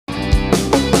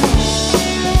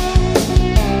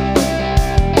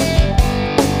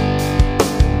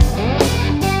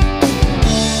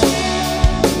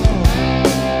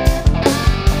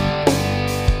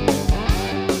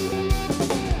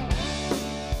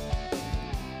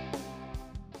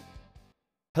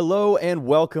Hello and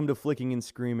welcome to Flicking and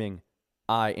Screaming.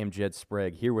 I am Jed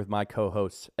Sprague, here with my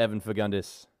co-hosts Evan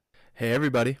Fagundis Hey,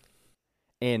 everybody.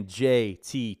 and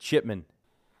J.T. Chipman.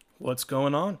 What's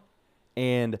going on?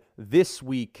 And this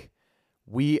week,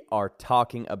 we are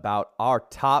talking about our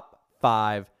top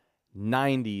 5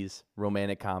 90s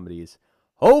romantic comedies.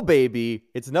 Oh, baby,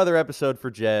 it's another episode for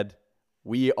Jed.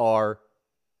 We are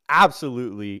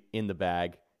absolutely in the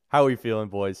bag. How are you feeling,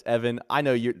 boys? Evan, I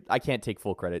know I can't take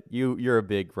full credit. You're a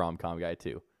big rom-com guy,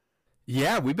 too.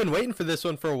 Yeah, we've been waiting for this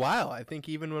one for a while. I think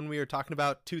even when we were talking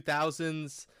about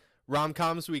 2000s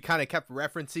rom-coms, we kind of kept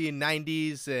referencing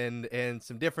 90s and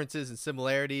some differences and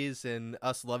similarities and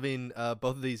us loving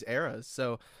both of these eras.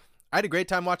 So I had a great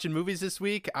time watching movies this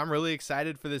week. I'm really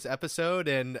excited for this episode,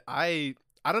 and I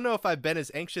don't know if I've been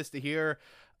as anxious to hear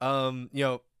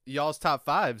y'all's top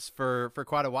fives for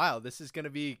quite a while. This is going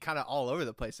to be kind of all over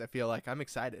the place. I feel like I'm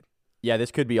excited. Yeah, this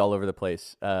could be all over the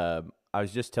place. I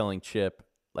was just telling Chip,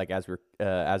 like as we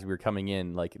were coming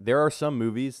in, like there are some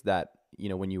movies that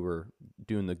when you were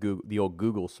doing the old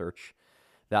Google search,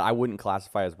 that I wouldn't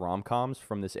classify as rom-coms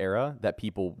from this era that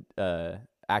people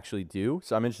actually do.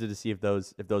 So I'm interested to see if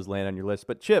those land on your list.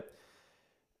 But Chip,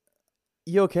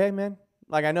 you okay, man?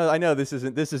 Like I know this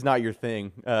is not your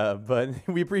thing, but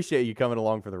we appreciate you coming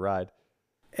along for the ride.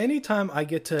 Anytime I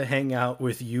get to hang out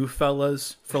with you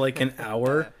fellas for like an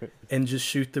hour and just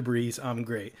shoot the breeze, I'm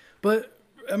great. But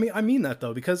I mean that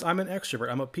though, because I'm an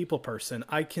extrovert. I'm a people person.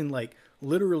 I can like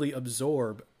literally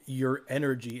absorb your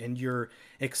energy and your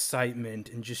excitement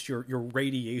and just your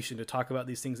radiation to talk about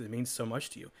these things that mean so much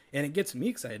to you. And it gets me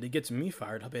excited. It gets me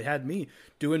fired up. It had me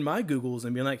doing my Googles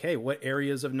and being like, hey, what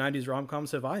areas of 90s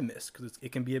rom-coms have I missed? Because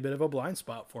it can be a bit of a blind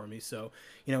spot for me. So,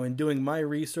 in doing my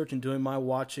research and doing my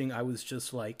watching, I was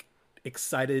just like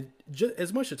excited just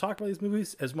as much to talk about these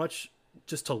movies, as much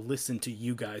just to listen to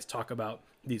you guys talk about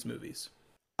these movies.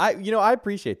 I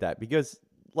appreciate that because,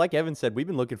 like Evan said, we've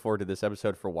been looking forward to this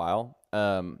episode for a while.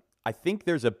 I think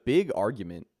there's a big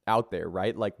argument out there,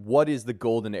 right? Like, what is the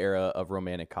golden era of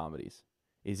romantic comedies?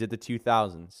 Is it the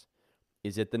 2000s?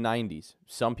 Is it the 90s?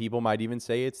 Some people might even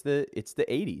say it's the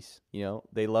 80s.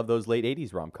 They love those late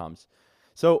 80s rom-coms.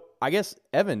 So I guess,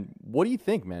 Evan, what do you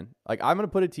think, man? Like, I'm going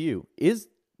to put it to you. Is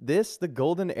this the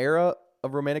golden era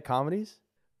of romantic comedies?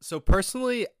 So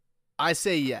personally, I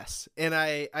say yes. And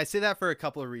I say that for a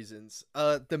couple of reasons.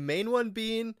 The main one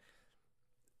being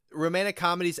romantic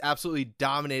comedies absolutely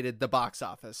dominated the box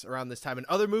office around this time. And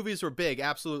other movies were big,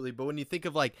 absolutely. But when you think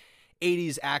of like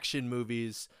 80s action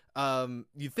movies,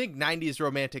 you think 90s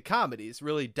romantic comedies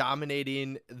really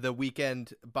dominating the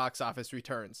weekend box office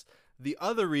returns. The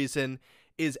other reason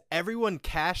is everyone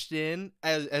cashed in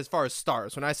as far as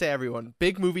stars. When I say everyone,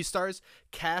 big movie stars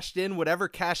cashed in whatever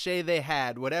cachet they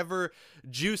had, whatever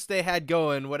juice they had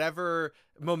going, whatever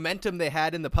momentum they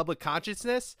had in the public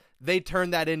consciousness, they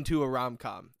turned that into a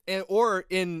rom-com. Or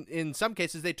in some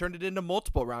cases, they turned it into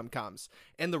multiple rom-coms.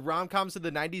 And the rom-coms of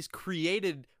the 90s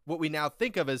created what we now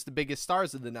think of as the biggest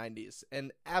stars of the 90s.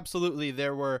 And absolutely,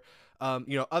 there were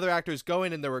other actors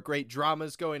going, and there were great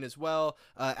dramas going as well,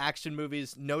 action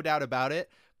movies, no doubt about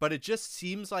it. But it just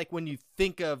seems like when you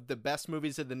think of the best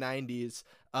movies of the 90s,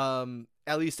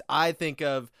 at least I think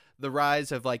of the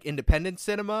rise of like independent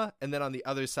cinema, and then on the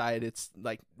other side, it's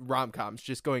like rom-coms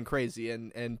just going crazy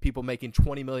and people making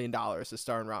 $20 million to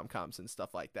star in rom-coms and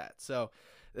stuff like that. So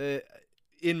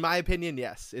in my opinion,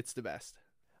 yes, it's the best.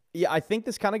 Yeah, I think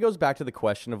this kind of goes back to the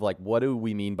question of like, what do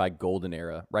we mean by golden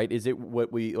era, right? Is it what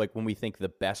we like when we think the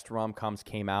best rom-coms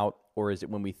came out, or is it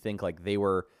when we think like they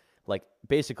were like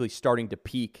basically starting to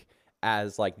peak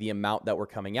as like the amount that were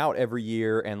coming out every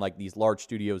year and like these large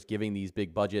studios giving these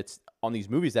big budgets on these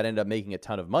movies that end up making a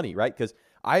ton of money, right? Because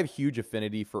I have huge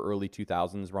affinity for early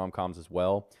 2000s rom-coms as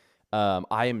well.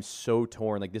 I am so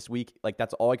torn. Like this week, like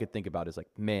that's all I could think about is like,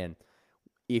 man,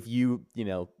 if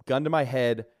gun to my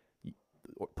head,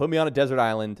 put me on a desert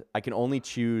island, I can only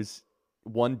choose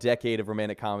one decade of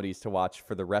romantic comedies to watch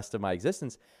for the rest of my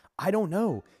existence. I don't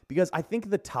know, because I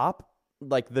think the top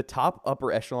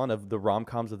upper echelon of the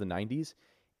rom-coms of the 90s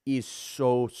is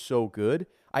so good.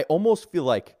 I almost feel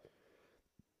like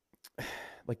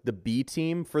the B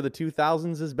team for the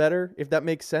 2000s is better, if that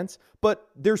makes sense. But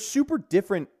they're super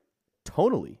different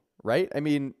tonally, right? I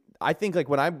mean, I think like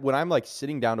when I'm like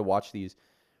sitting down to watch these,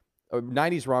 a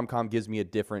 90s rom-com gives me a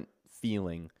different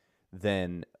feeling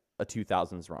than a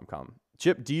 2000s rom-com.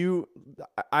 Chip,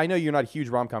 I know you're not a huge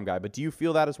rom-com guy, but do you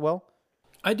feel that as well?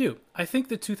 I do. I think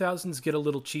the 2000s get a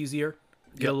little cheesier,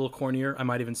 get a little cornier. I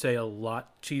might even say a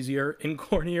lot cheesier and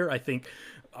cornier. I think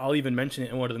I'll even mention it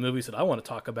in one of the movies that I want to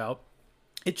talk about.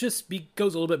 it just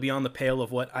goes a little bit beyond the pale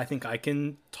of what I think I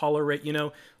can tolerate, you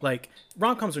know? Like,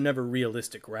 rom-coms are never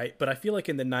realistic, right? But I feel like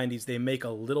in the 90s, they make a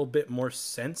little bit more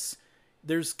sense.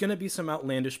 There's going to be some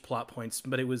outlandish plot points,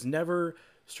 but it was never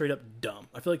straight up dumb.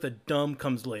 I feel like the dumb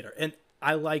comes later. And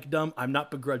I like dumb. I'm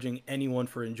not begrudging anyone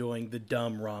for enjoying the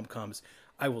dumb rom-coms.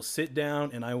 I will sit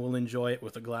down and I will enjoy it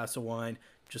with a glass of wine,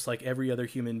 just like every other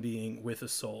human being with a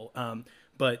soul.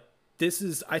 But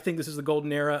I think this is the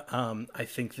golden era. I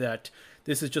think that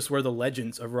this is just where the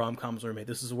legends of rom-coms were made.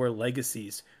 This is where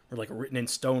legacies were like written in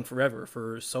stone forever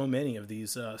for so many of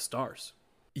these stars.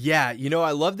 Yeah,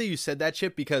 I love that you said that,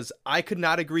 Chip, because I could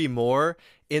not agree more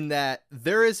in that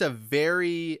there is a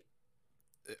very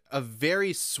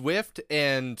swift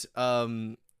and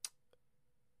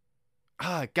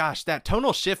that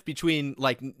tonal shift between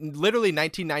like literally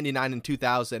 1999 and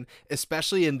 2000,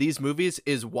 especially in these movies,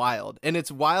 is wild. And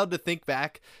it's wild to think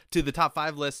back to the top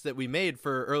 5 lists that we made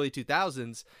for early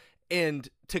 2000s and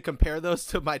to compare those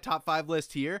to my top 5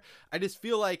 list here. I just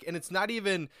feel like, and it's not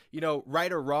even,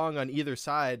 right or wrong on either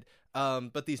side,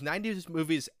 but these 90s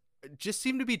movies just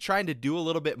seem to be trying to do a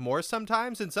little bit more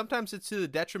sometimes, and sometimes it's to the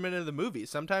detriment of the movie.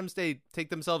 Sometimes they take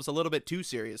themselves a little bit too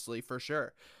seriously, for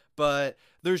sure. But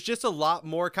there's just a lot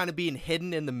more kind of being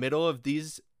hidden in the middle of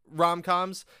these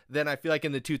rom-coms than I feel like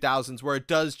in the 2000s, where it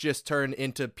does just turn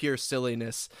into pure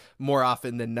silliness more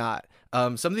often than not.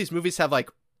 Some of these movies have like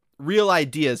real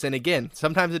ideas, and again,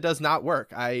 sometimes it does not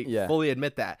work. I fully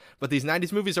admit that. But these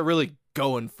 90s movies are really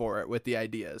going for it with the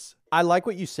ideas. I like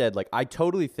what you said. Like, I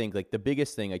totally think like the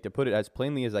biggest thing, like to put it as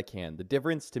plainly as I can, the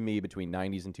difference to me between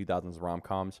 90s and 2000s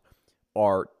rom-coms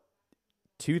are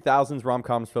 2000s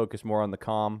rom-coms focus more on the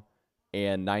com,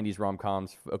 and 90s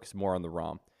rom-coms focus more on the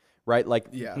rom, right?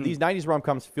 Like, these 90s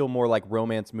rom-coms feel more like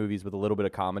romance movies with a little bit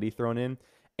of comedy thrown in,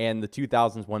 and the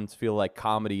 2000s ones feel like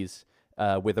comedies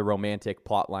with a romantic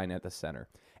plot line at the center.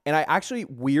 And I actually,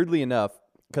 weirdly enough,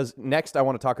 because next I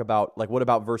want to talk about, like, what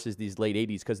about versus these late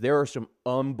 80s, because there are some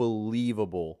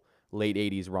unbelievable late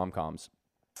 80s rom-coms.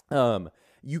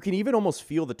 You can even almost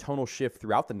feel the tonal shift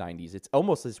throughout the 90s. It's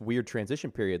almost this weird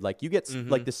transition period. Like, you get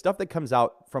like the stuff that comes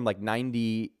out from like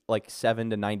 97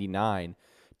 to 99,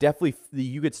 definitely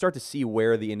you could start to see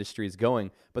where the industry is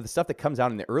going. But the stuff that comes out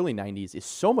in the early 90s is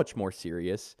so much more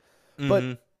serious.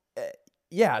 But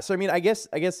so I mean, I guess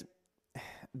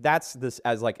that's this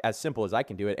as simple as I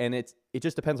can do it, and it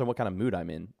just depends on what kind of mood I'm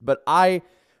in. But I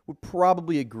would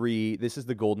probably agree this is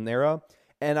the golden era,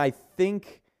 and I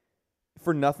think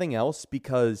for nothing else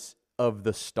because of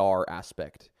the star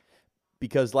aspect.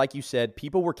 Because like you said,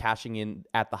 people were cashing in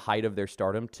at the height of their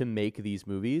stardom to make these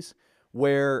movies,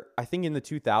 where I think in the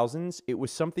 2000s, it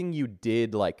was something you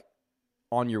did like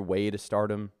on your way to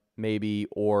stardom, maybe,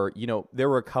 or, there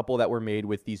were a couple that were made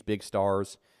with these big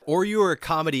stars. Or you were a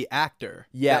comedy actor.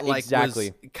 Yeah, that,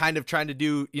 exactly. Was kind of trying to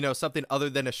do, something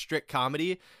other than a strict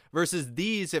comedy. Versus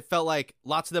these, it felt like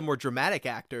lots of them were dramatic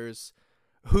actors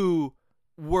who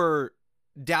were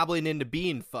dabbling into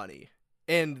being funny.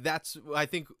 And that's, I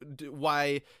think,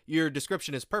 why your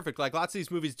description is perfect. Like, lots of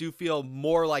these movies do feel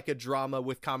more like a drama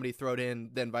with comedy thrown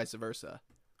in than vice versa.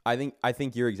 I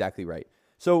think you're exactly right.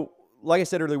 So, like I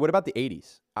said earlier, what about the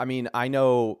 80s? I mean, I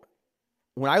know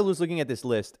when I was looking at this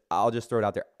list, I'll just throw it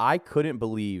out there. I couldn't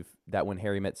believe that When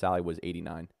Harry Met Sally was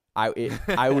 89. I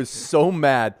was so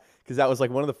mad because that was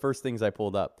like one of the first things I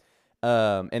pulled up.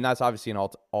 And that's obviously an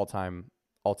all-time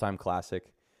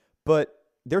classic. But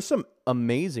there's some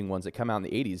amazing ones that come out in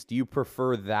the 80s. Do you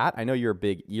prefer that? I know you're a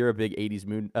big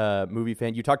 80s movie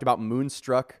fan. You talked about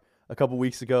Moonstruck a couple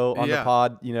weeks ago on the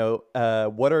pod.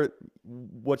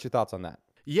 What's your thoughts on that?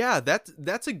 Yeah,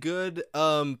 that's a good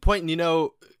point.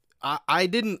 I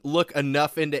didn't look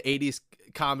enough into 80s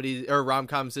comedies or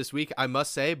rom-coms this week, I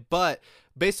must say, but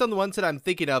based on the ones that I'm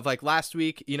thinking of, like last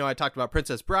week, I talked about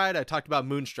Princess Bride, I talked about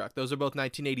Moonstruck. Those are both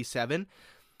 1987.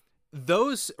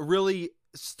 Those really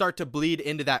start to bleed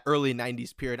into that early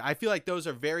 90s period. I feel like those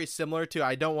are very similar to,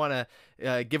 I don't want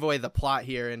to give away the plot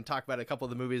here and talk about a couple of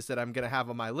the movies that I'm going to have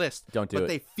on my list. But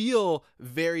they feel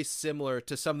very similar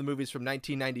to some of the movies from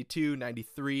 1992,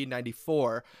 93,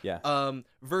 94. Yeah.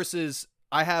 Versus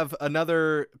I have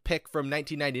another pick from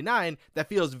 1999 that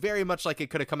feels very much like it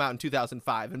could have come out in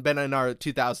 2005 and been on our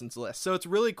 2000s list. So it's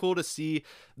really cool to see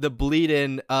the bleed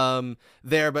in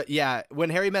there. But yeah,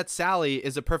 When Harry Met Sally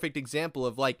is a perfect example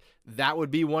of like, that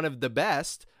would be one of the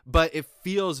best, but it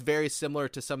feels very similar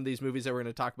to some of these movies that we're going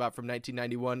to talk about from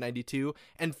 1991, 92.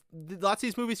 And lots of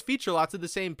these movies feature lots of the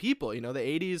same people. The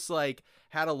 80s like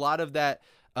had a lot of that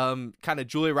Kind of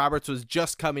Julia Roberts was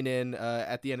just coming in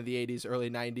at the end of the 80s, early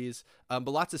 90s. But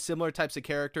lots of similar types of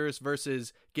characters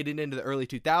versus getting into the early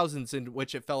 2000s, in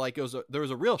which it felt like there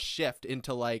was a real shift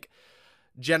into like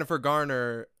Jennifer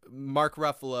Garner, Mark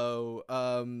Ruffalo,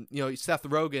 Seth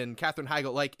Rogen, Katherine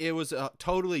Heigl. Like, it was a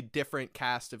totally different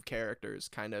cast of characters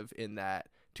kind of in that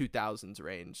 2000s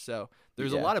range. So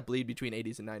there's a lot of bleed between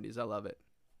 80s and 90s. I love it.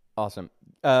 Awesome.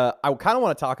 I kind of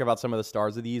want to talk about some of the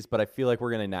stars of these, but I feel like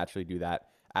we're going to naturally do that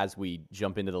as we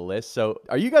jump into the list. So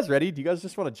are you guys ready? Do you guys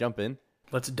just want to jump in?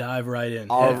 Let's dive right in.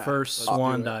 All Head first,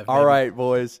 swan dive. All right,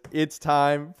 boys. It's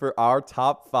time for our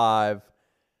top 5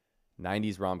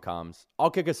 90s rom-coms. I'll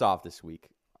kick us off this week.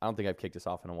 I don't think I've kicked us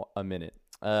off in a minute.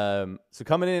 So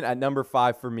coming in at number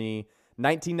 5 for me,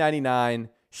 1999,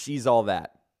 She's All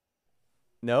That.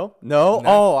 No.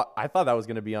 Oh, I thought that was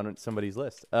going to be on somebody's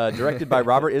list. Directed by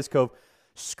Robert Iscove.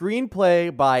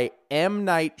 Screenplay by M.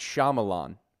 Night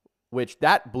Shyamalan, which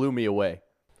that blew me away.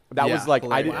 That was like,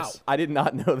 I did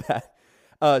not know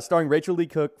that. Starring Rachel Lee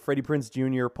Cook, Freddie Prinze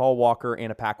Jr., Paul Walker,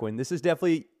 Anna Paquin. This is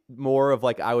definitely more of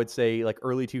like, I would say, like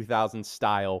early 2000s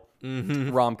style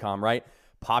rom-com, right?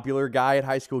 Popular guy at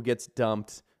high school gets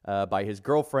dumped by his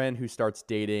girlfriend, who starts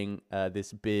dating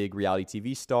this big reality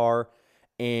TV star,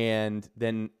 and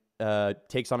then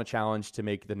takes on a challenge to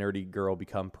make the nerdy girl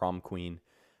become prom queen.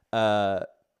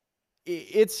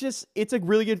 It's a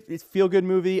really good, feel-good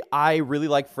movie. I really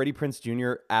like Freddie Prinze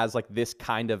Jr. as like this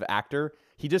kind of actor.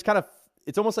 He just kind of,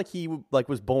 it's almost like he like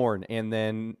was born and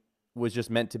then was just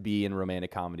meant to be in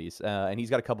romantic comedies. And he's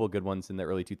got a couple of good ones in the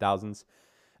early 2000s.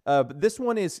 But this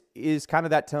one is kind of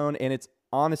that tone, and it's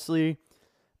honestly,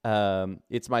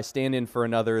 it's my stand-in for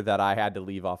another that I had to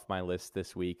leave off my list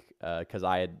this week because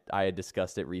I had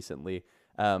discussed it recently.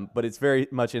 But it's very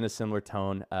much in a similar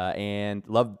tone, and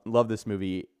love this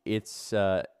movie. It's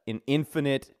an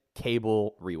infinite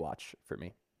cable rewatch for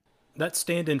me. That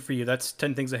stand-in for you, that's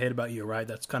 10 Things I Hate About You, right?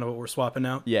 That's kind of what we're swapping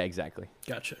now? Yeah, exactly.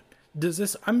 Gotcha. Does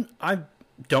this, I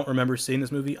don't remember seeing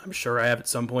this movie. I'm sure I have at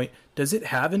some point. Does it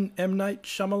have an M. Night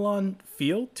Shyamalan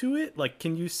feel to it? Like,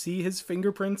 can you see his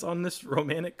fingerprints on this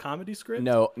romantic comedy script?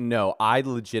 No. I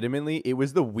legitimately, it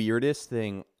was the weirdest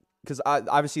thing. Because I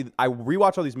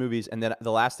rewatch all these movies, and then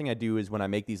the last thing I do is when I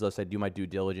make these lists, I do my due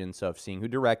diligence of seeing who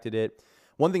directed it.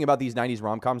 One thing about these 90s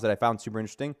rom-coms that I found super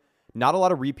interesting, not a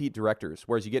lot of repeat directors,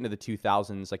 whereas you get into the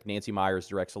 2000s, like Nancy Meyers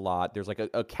directs a lot. There's like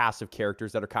a cast of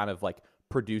characters that are kind of like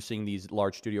producing these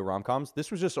large studio rom-coms.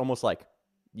 This was just almost like,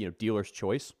 dealer's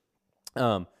choice.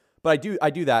 But I do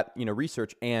that,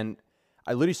 research, and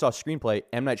I literally saw a screenplay,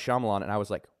 M. Night Shyamalan, and I was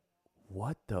like,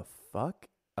 what the fuck?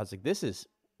 I was like, this is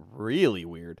really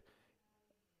weird.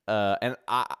 And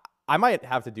I might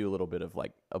have to do a little bit of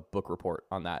like a book report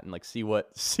on that and like see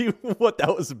what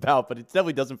that was about, but it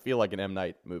definitely doesn't feel like an M.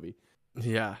 Night movie.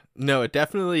 Yeah, no, it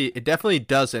definitely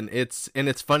doesn't.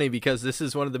 It's funny because this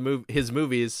is one of his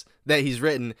movies that he's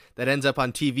written that ends up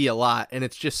on TV a lot, and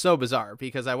it's just so bizarre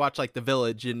because I watch like The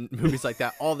Village and movies like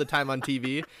that all the time on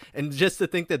TV, and just to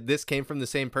think that this came from the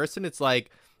same person, it's like,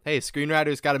 hey,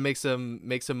 screenwriters got to make some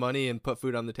money and put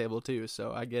food on the table too.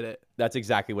 So I get it. That's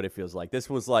exactly what it feels like. This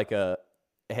was like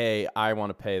hey, I want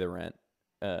to pay the rent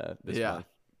this month.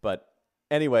 But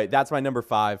anyway, that's my number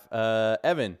 5.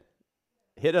 Evan,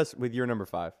 hit us with your number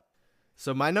 5.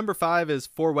 So my number 5 is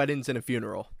 4 Weddings and a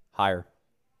Funeral. Higher.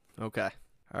 Okay.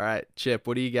 All right, Chip,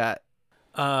 what do you got?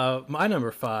 My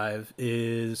number 5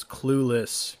 is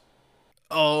Clueless.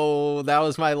 Oh, that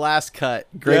was my last cut.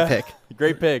 Great pick.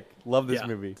 Great pick. Love this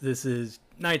movie. This is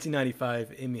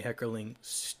 1995, Amy Heckerling,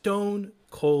 stone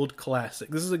cold classic.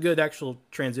 This is a good actual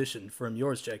transition from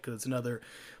yours, Jake, because it's another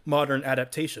modern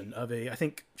adaptation of I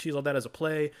think She's All That as a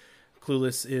play.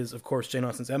 Clueless is, of course, Jane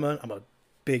Austen's Emma. I'm a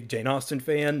big Jane Austen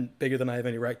fan, bigger than I have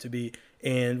any right to be.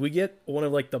 And we get one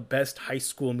of like the best high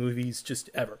school movies just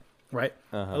ever, right?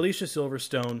 Alicia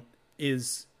Silverstone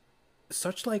is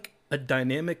such like a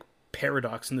dynamic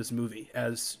paradox in this movie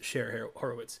as Cher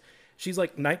Horowitz. She's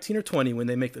like 19 or 20 when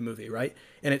they make the movie, right?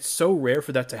 And it's so rare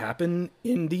for that to happen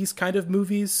in these kind of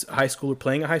movies. A high schooler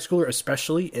playing a high schooler,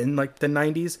 especially in like the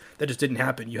 90s, that just didn't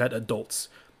happen. You had adults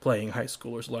playing high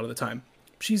schoolers a lot of the time.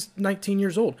 She's 19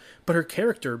 years old, but her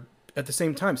character at the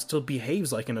same time still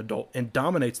behaves like an adult and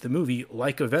dominates the movie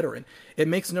like a veteran. It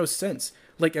makes no sense.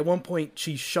 Like at one point,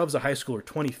 she shoves a high schooler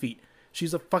 20 feet.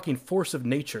 She's a fucking force of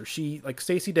nature. She, like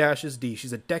Stacey Dash is D.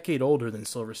 She's a decade older than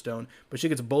Silverstone, but she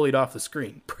gets bullied off the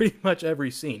screen pretty much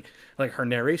every scene. Like her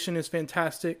narration is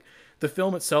fantastic. The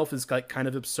film itself is like kind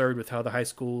of absurd with how the high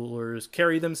schoolers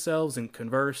carry themselves and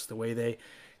converse, the way they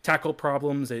tackle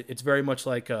problems. It's very much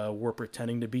like we're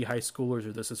pretending to be high schoolers,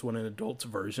 or this is what an adult's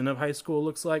version of high school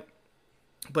looks like.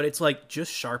 but it's like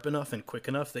just sharp enough and quick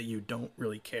enough that you don't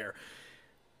really care.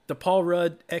 The Paul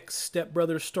Rudd ex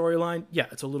stepbrother storyline, yeah,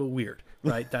 it's a little weird,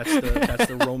 right? That's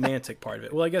the romantic part of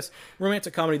it. Well, I guess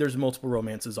romantic comedy, there's multiple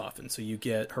romances often, so you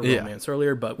get her romance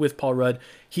earlier, but with Paul Rudd,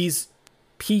 he's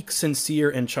peak sincere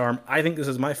and charm. I think this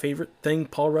is my favorite thing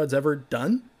Paul Rudd's ever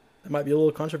done. It might be a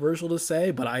little controversial to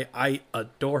say, but I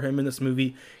adore him in this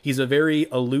movie. He's a very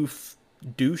aloof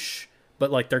douche, but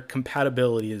like their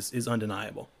compatibility is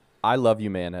undeniable. I Love You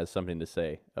Man has something to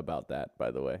say about that,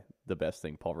 by the way. The best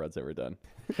thing Paul Rudd's ever done.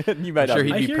 You might I'm sure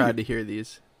not he'd be proud to hear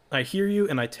these. I hear you,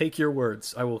 and I take your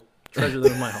words. I will treasure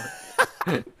them in my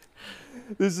heart.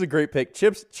 This is a great pick.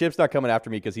 Chip's not coming after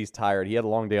me because he's tired. He had a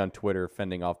long day on Twitter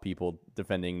fending off people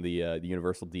defending the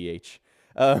Universal DH.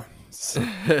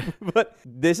 But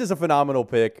this is a phenomenal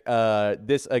pick.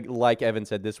 This, like Evan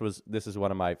said, this is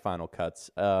one of my final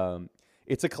cuts.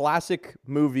 It's a classic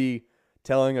movie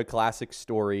telling a classic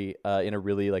story in a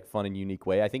really like fun and unique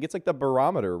way. I think it's like the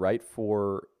barometer, right,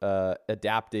 for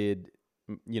adapted,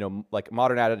 like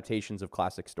modern adaptations of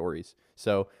classic stories.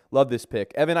 So love this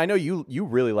pick. Evan, I know you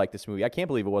really like this movie. I can't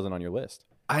believe it wasn't on your list.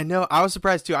 I know. I was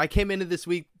surprised too. I came into this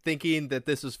week thinking that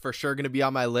this was for sure going to be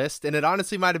on my list, and it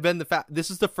honestly might have been the fact this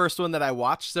is the first one that I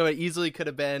watched, so it easily could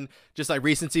have been just like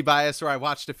recency bias, or I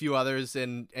watched a few others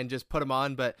and just put them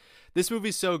on. But this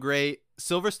movie's so great.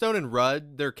 Silverstone and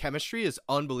Rudd, their chemistry is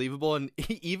unbelievable, and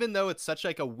even though it's such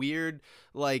like a weird,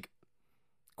 like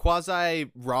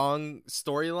quasi wrong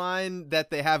storyline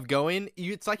that they have going,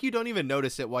 it's like you don't even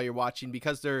notice it while you're watching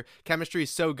because their chemistry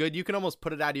is so good. You can almost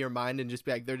put it out of your mind and just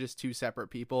be like, they're just two separate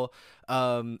people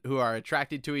who are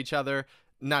attracted to each other.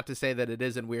 Not to say that it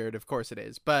isn't weird, of course it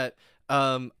is, but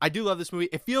I do love this movie.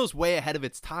 It feels way ahead of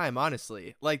its time,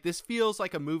 honestly. Like this feels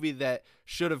like a movie that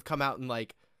should have come out in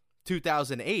like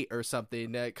 2008 or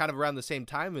something, kind of around the same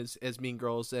time as Mean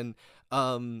Girls. And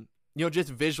just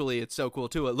visually, it's so cool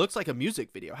too. It looks like a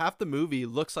music video. Half the movie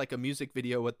looks like a music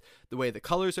video with the way the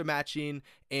colors are matching,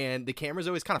 and the camera's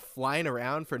always kind of flying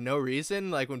around for no reason,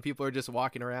 like when people are just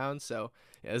walking around. So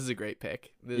yeah, this is a great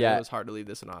pick. It was hard to leave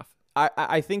this one off.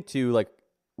 I think too, like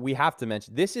we have to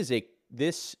mention this is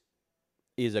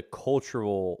a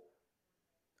cultural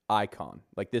icon.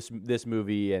 Like this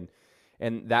movie and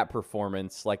that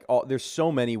performance, like there's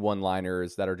so many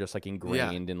one-liners that are just like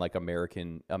ingrained in like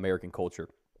American culture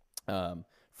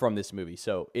from this movie.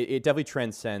 So it definitely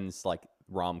transcends like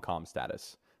rom-com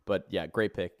status. But yeah,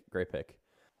 great pick.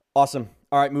 Awesome.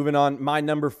 All right, moving on. My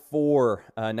number 4,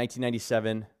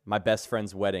 1997, My Best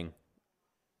Friend's Wedding,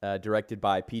 directed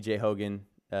by P.J. Hogan,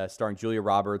 starring Julia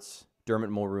Roberts, Dermot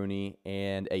Mulroney,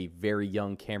 and a very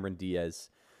young Cameron Diaz.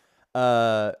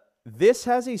 This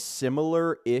has a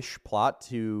similar-ish plot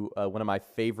to one of my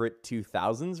favorite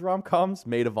 2000s rom-coms,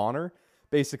 Maid of Honor.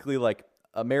 Basically, like,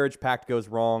 a marriage pact goes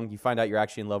wrong. You find out you're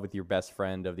actually in love with your best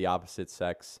friend of the opposite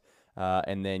sex,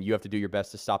 and then you have to do your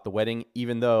best to stop the wedding,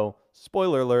 even though,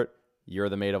 spoiler alert, you're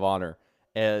the maid of honor.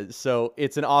 So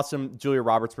it's an awesome Julia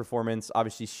Roberts performance.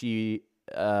 Obviously, she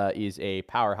is a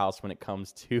powerhouse when it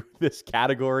comes to this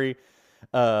category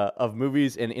of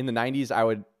movies. And in the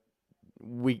 90s,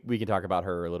 we can talk about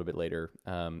her a little bit later.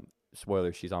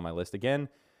 Spoiler, she's on my list again.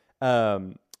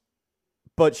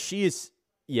 But she's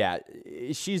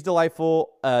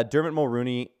delightful. Dermot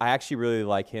Mulroney, I actually really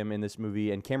like him in this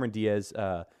movie. And Cameron Diaz,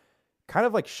 kind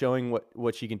of like showing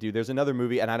what she can do. There's another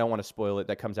movie, and I don't want to spoil it,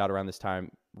 that comes out around this time,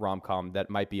 rom-com, that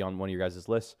might be on one of your guys'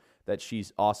 lists, that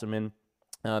she's awesome in.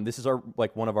 This is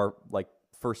one of our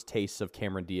first tastes of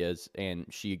Cameron Diaz, and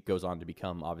she goes on to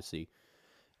become, obviously,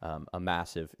 a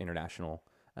massive international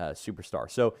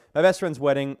superstar. So My Best Friend's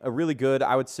Wedding, a really good,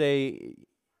 I would say,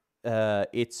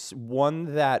 it's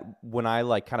one that when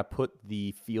I kind of put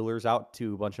the feelers out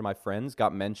to a bunch of my friends,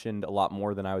 got mentioned a lot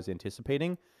more than I was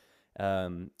anticipating,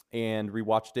 and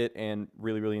rewatched it and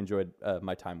really, really enjoyed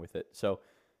my time with it. So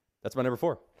that's my number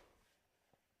 4.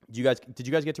 Did you guys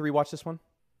get to rewatch this one?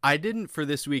 I didn't for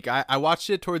this week. I watched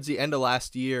it towards the end of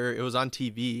last year. It was on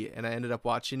TV, and I ended up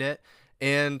watching it.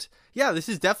 And yeah, this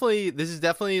is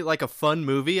definitely like a fun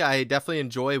movie. I definitely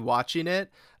enjoy watching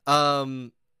it.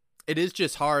 It is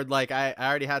just hard. Like I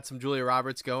already had some Julia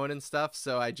Roberts going and stuff,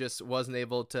 so I just wasn't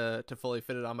able to fully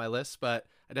fit it on my list. But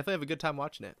I definitely have a good time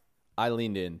watching it. I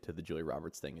leaned into the Julia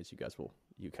Roberts thing, as you guys will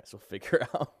figure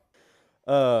out.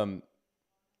 All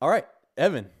right,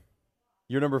 Evan,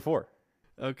 you're number 4.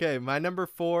 Okay, my number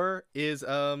 4 is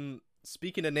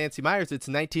speaking of Nancy Meyers, it's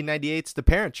 1998's The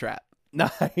Parent Trap.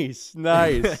 Nice.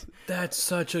 That's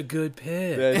such a good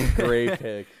pick. That's a great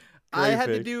pick.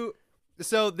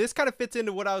 So this kind of fits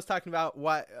into what I was talking about.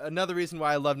 Another reason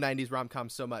why I love 90s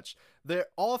rom-coms so much. They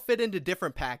all fit into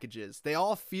different packages. They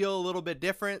all feel a little bit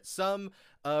different. Some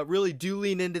really do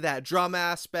lean into that drama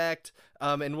aspect,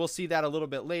 and we'll see that a little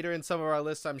bit later in some of our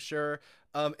lists, I'm sure.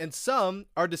 And some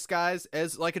are disguised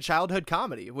as like a childhood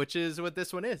comedy, which is what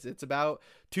this one is. It's about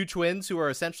two twins who are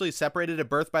essentially separated at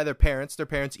birth by their parents. Their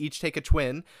parents each take a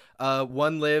twin.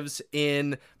 One lives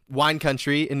in wine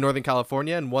country in Northern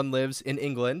California, and one lives in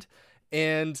England.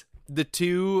 And the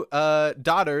two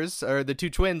daughters, or the two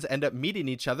twins, end up meeting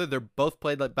each other. They're both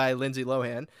played by Lindsay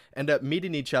Lohan, end up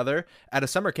meeting each other at a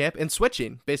summer camp and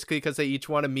switching, basically because they each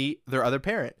want to meet their other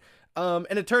parent. And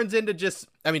it turns into just,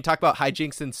 I mean, talk about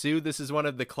hijinks ensue. This is one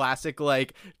of the classic,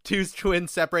 like, two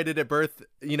twins separated at birth,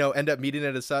 end up meeting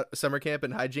at a summer camp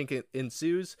and hijink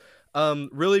ensues.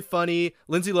 Really funny.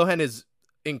 Lindsay Lohan is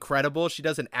incredible. She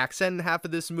does an accent in half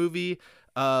of this movie.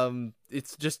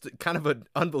 It's just kind of an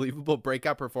unbelievable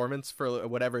breakout performance for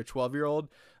whatever 12-year-old.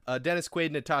 Dennis Quaid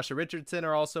and Natasha Richardson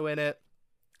are also in it.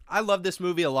 I love this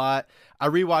movie a lot. I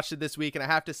rewatched it this week, and I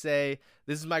have to say,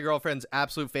 this is my girlfriend's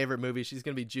absolute favorite movie. She's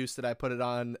going to be juiced that I put it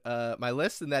on my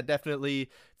list, and that definitely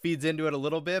feeds into it a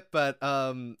little bit. But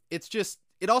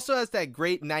it also has that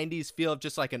great 90s feel of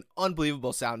just like an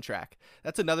unbelievable soundtrack.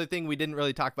 That's another thing we didn't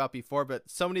really talk about before, but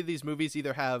so many of these movies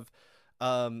either have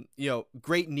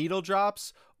great needle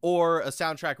drops or a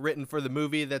soundtrack written for the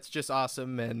movie that's just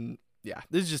awesome. And yeah,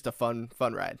 this is just a fun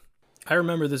ride. I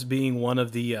remember this being one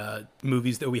of the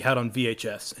movies that we had on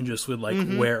VHS and just would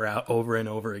wear out over and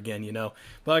over again,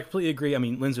 But I completely agree. I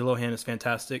mean, Lindsay Lohan is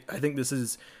fantastic. I think this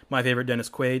is my favorite Dennis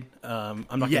Quaid. I'm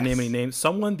not going to name any names.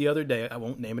 Someone the other day, I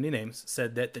won't name any names,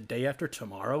 said that The Day After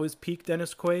Tomorrow is peak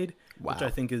Dennis Quaid, which I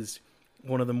think is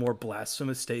one of the more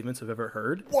blasphemous statements I've ever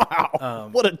heard. Wow.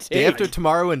 What a take. Day After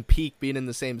Tomorrow and peak being in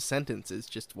the same sentence is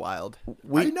just wild.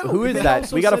 I know. Who is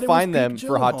that? We got to find them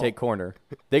for Hot Take Corner.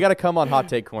 They got to come on Hot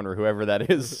Take Corner, whoever that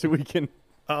is, so we can...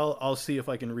 I'll see if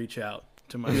I can reach out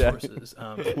to my sources.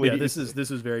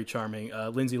 This is very charming.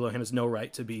 Lindsay Lohan has no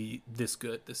right to be this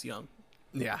good, this young.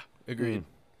 Yeah, agreed.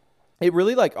 It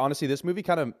really, honestly, this movie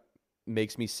kind of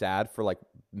makes me sad for,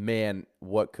 man,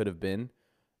 what could have been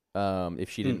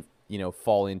if she didn't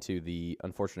fall into the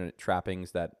unfortunate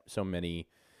trappings that so many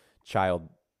child,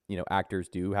 actors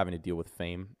do, having to deal with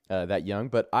fame that young.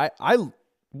 But I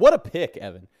what a pick,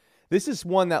 Evan. This is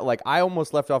one that I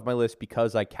almost left off my list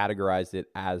because I categorized it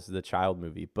as the child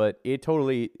movie, but it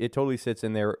totally sits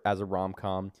in there as a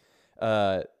rom-com.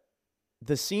 The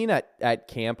scene at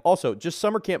camp, also just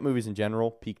summer camp movies in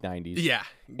general, peak 90s. Yeah.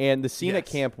 And the scene at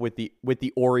camp with the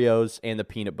Oreos and the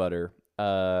peanut butter,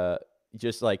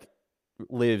 just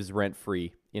lives rent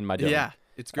free in my dome. Yeah,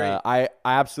 it's great. I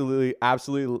absolutely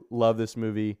love this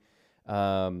movie.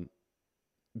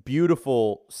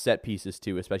 Beautiful set pieces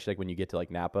too, especially when you get to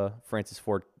Napa. Francis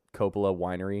Ford Coppola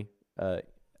Winery.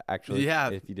 Actually,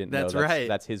 if you didn't know, right.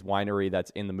 That's his winery that's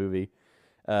in the movie.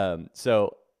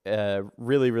 So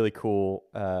really, really cool.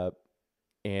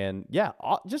 And yeah,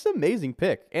 just amazing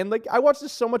pick. And I watched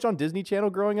this so much on Disney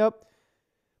Channel growing up.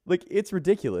 It's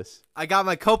ridiculous. I got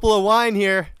my Coppola wine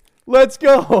here. Let's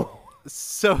go.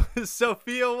 So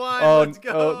Sophia wine. Let's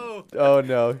go. Oh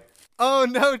no. Oh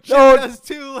no, Chip does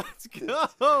too. Let's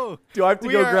go. Do I have to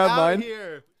go grab mine?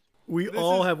 Here. We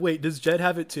all have. Wait, does Jed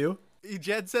have it too?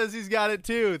 Jed says he's got it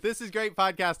too. This is great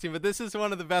podcasting, but this is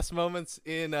one of the best moments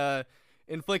in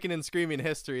Flicking and Screaming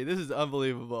history. This is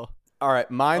unbelievable. All right,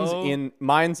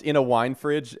 mine's in a wine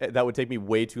fridge. That would take me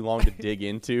way too long to dig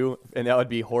into, and that would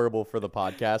be horrible for the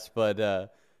podcast.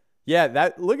 But yeah,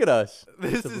 look at us.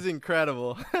 This is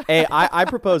incredible. Hey, I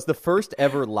propose the first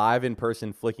ever live in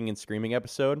person Flicking and Screaming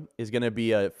episode is going to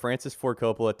be a Francis Ford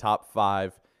Coppola top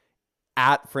 5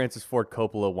 at Francis Ford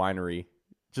Coppola Winery,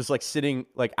 just sitting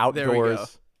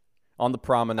outdoors on the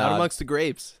promenade, out amongst the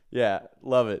grapes. Yeah,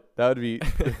 love it. That would be.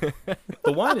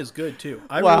 The wine is good too.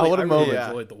 I really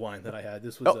enjoyed the wine that I had.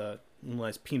 This was a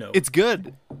nice Pinot. It's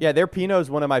good. Yeah, their Pinot is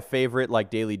one of my favorite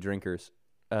daily drinkers.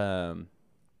 Yeah,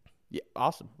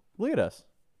 awesome. Look at us.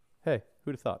 Hey,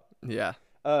 who'd have thought? Yeah.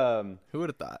 Who would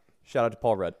have thought? Shout out to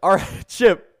Paul Rudd. All right,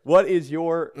 Chip, what is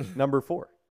your number 4?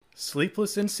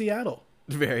 Sleepless in Seattle.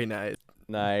 Very nice.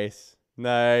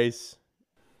 Nice.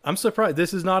 I'm surprised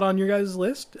this is not on your guys'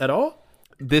 list at all.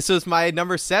 This was my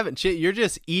number 7. You're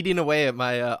just eating away at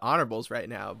my honorables right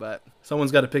now, but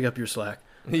someone's got to pick up your slack.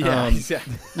 Yeah,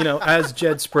 exactly. As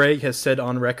Jed Sprague has said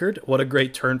on record, what a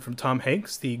great turn from Tom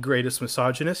Hanks, the greatest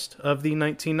misogynist of the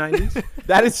 1990s.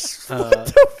 That is what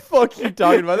the fuck you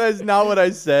talking about? That is not what I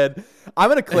said. I'm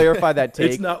going to clarify that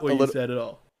take. It's not what you said at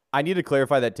all. I need to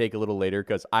clarify that take a little later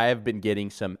because I have been getting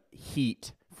some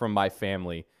heat from my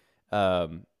family.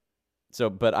 But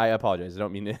I apologize. I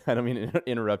don't mean to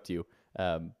interrupt you.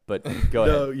 But go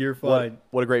ahead. No, you're fine.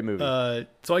 What a great movie.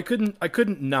 So I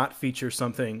couldn't not feature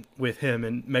something with him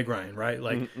and Meg Ryan, right?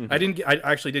 Like I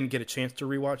actually didn't get a chance to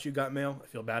rewatch You Got Mail. I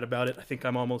feel bad about it. I think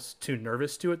I'm almost too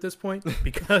nervous to at this point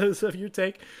because of your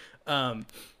take.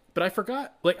 But I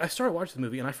forgot, like I started watching the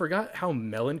movie and I forgot how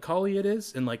melancholy it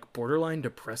is and like borderline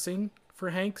depressing for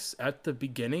Hanks at the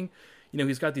beginning. You know,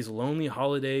 he's got these lonely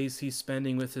holidays he's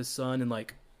spending with his son, and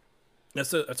like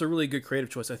that's a really good creative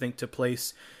choice, I think, to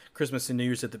place Christmas and New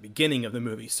Year's at the beginning of the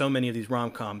movie. So many of these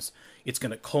rom-coms, it's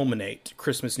going to culminate.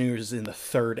 Christmas, New Year's is in the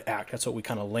third act. That's what we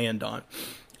kind of land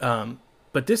on.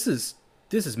 But this is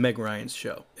Meg Ryan's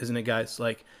show, isn't it, guys?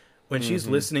 Like when she's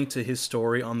listening to his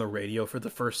story on the radio for the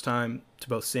first time to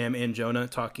both Sam and Jonah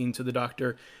talking to the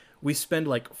doctor, we spend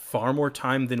like far more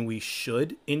time than we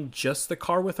should in just the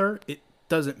car with her. It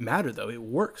doesn't matter though. It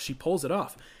works. She pulls it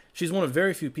off. She's one of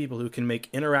very few people who can make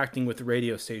interacting with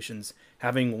radio stations,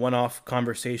 having one-off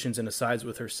conversations and asides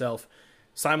with herself,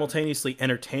 simultaneously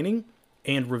entertaining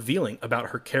and revealing about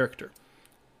her character.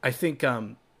 I think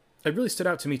it really stood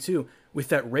out to me, too, with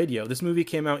that radio. This movie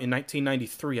came out in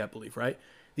 1993, I believe, right?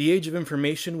 The age of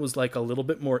information was like a little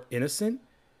bit more innocent.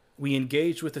 We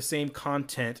engaged with the same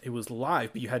content. It was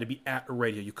live, but you had to be at a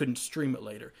radio. You couldn't stream it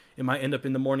later. It might end up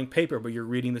in the morning paper, but you're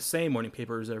reading the same morning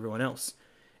paper as everyone else.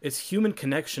 It's human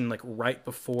connection, like right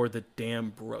before the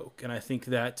dam broke. And I think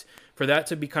that for that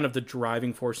to be kind of the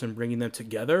driving force in bringing them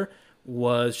together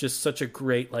was just such a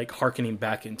great, like, harkening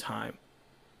back in time.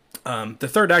 The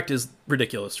third act is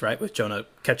ridiculous, right? With Jonah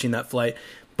catching that flight,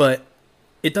 but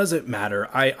it doesn't matter.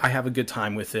 I have a good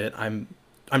time with it. I'm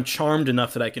charmed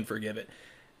enough that I can forgive it.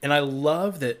 And I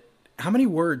love that. How many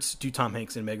words do Tom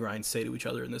Hanks and Meg Ryan say to each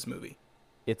other in this movie?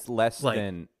 It's less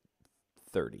than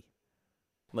 30.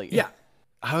 Like, yeah.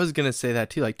 I was going to say that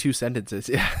too, like 2 sentences.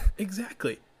 Yeah.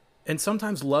 Exactly. And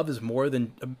sometimes love is more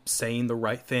than saying the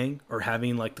right thing or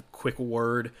having like the quick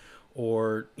word,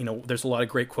 or, you know, there's a lot of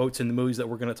great quotes in the movies that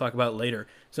we're going to talk about later.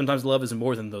 Sometimes love is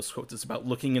more than those quotes. It's about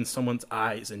looking in someone's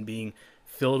eyes and being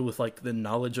filled with like the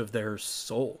knowledge of their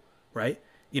soul, right?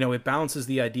 You know, it balances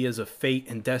the ideas of fate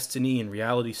and destiny and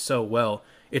reality so well.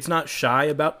 It's not shy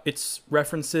about its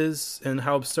references and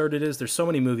how absurd it is. There's so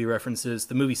many movie references.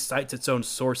 The movie cites its own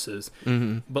sources.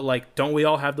 But, like, don't we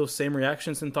all have those same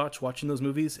reactions and thoughts watching those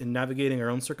movies and navigating our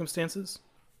own circumstances?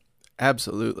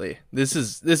 Absolutely. This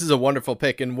is a wonderful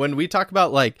pick. And when we talk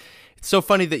about, like, it's so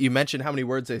funny that you mentioned how many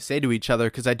words they say to each other,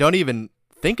 because I don't even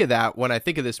think of that when I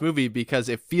think of this movie because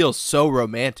it feels so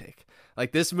romantic.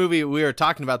 Like this movie, we were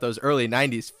talking about those early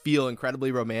 90s feel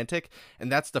incredibly romantic. And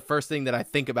that's the first thing that I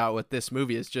think about with this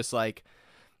movie is just like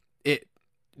it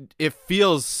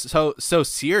feels so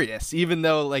serious, even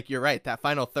though, like, you're right, that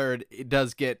final third, it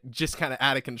does get just kind of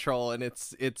out of control and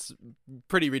it's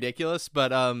pretty ridiculous.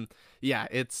 But yeah,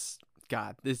 this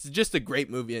is just a great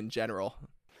movie in general.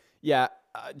 Yeah.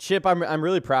 Chip, I'm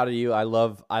really proud of you. I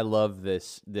love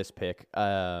this pick.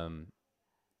 I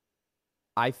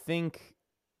think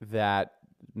that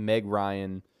Meg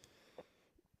Ryan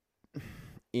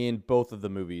in both of the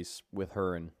movies with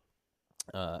her and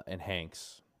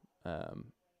Hanks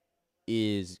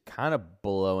is kind of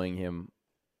blowing him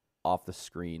off the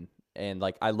screen. And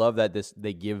like I love that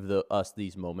they give us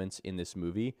these moments in this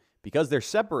movie because they're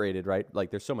separated, right?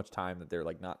 Like there's so much time that they're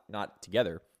like not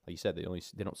together. Like you said, they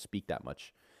don't speak that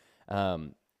much.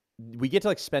 We get to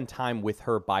like spend time with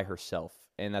her by herself,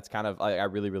 and that's kind of I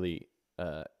really really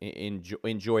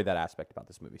enjoy that aspect about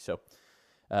this movie. So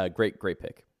great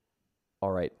pick.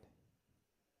 All right,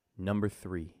 number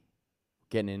 3,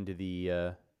 getting into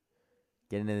the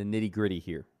nitty gritty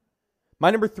here. My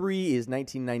number 3 is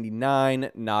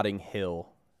 1999 Notting Hill.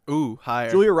 Ooh, higher.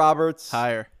 Julia Roberts.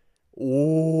 Higher.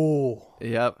 Oh,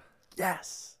 Yep.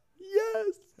 yes.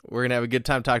 We're gonna have a good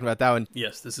time talking about that one.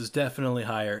 Yes, this is definitely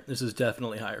higher. This is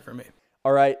definitely higher for me.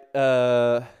 All right,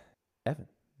 Evan,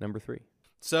 number 3.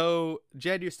 So,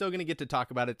 Jed, you're still going to get to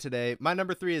talk about it today. My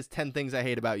number 3 is 10 Things I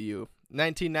Hate About You.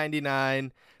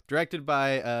 1999, directed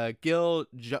by Gil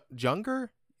Junger?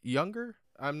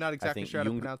 I'm not exactly sure how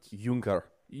to pronounce Junker.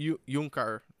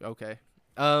 Junker. Okay.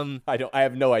 I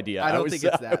have no idea. I don't think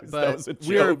it's that, but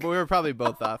we were probably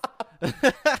both off.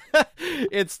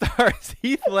 It stars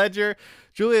Heath Ledger,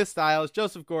 Julia Stiles,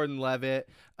 Joseph Gordon-Levitt.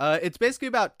 It's basically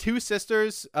about 2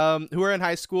 sisters who are in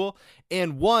high school,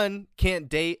 and one can't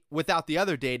date without the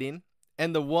other dating,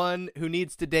 and the one who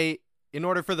needs to date in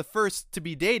order for the first to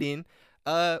be dating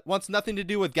wants nothing to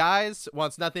do with guys,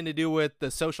 wants nothing to do with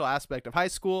the social aspect of high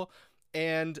school.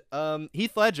 And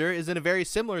Heath Ledger is in a very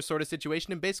similar sort of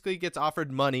situation and basically gets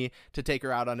offered money to take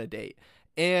her out on a date.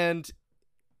 And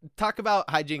talk about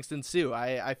hijinks ensue.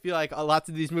 I feel like lots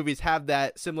of these movies have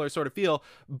that similar sort of feel,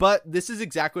 but this is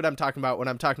exactly what I'm talking about when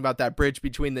I'm talking about that bridge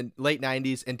between the late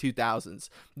 90s and 2000s.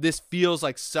 This feels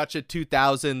like such a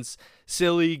 2000s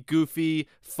silly, goofy,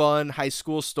 fun high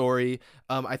school story.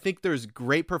 I think there's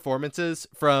great performances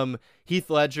from Heath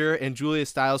Ledger and Julia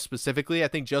Stiles specifically. I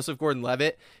think Joseph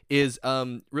Gordon-Levitt is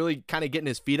really kind of getting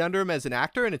his feet under him as an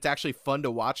actor, and it's actually fun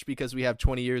to watch because we have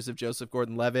 20 years of Joseph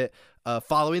Gordon-Levitt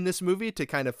following this movie to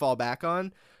kind of fall back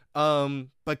on.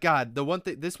 But God, the one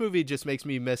thing, this movie just makes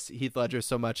me miss Heath Ledger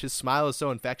so much. His smile is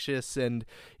so infectious, and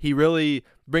he really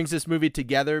brings this movie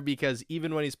together because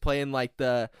even when he's playing like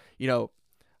the,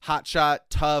 hotshot,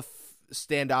 tough,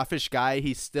 standoffish guy,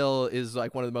 he still is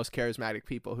like one of the most charismatic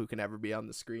people who can ever be on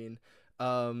the screen.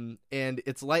 And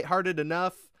it's lighthearted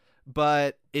enough,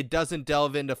 but it doesn't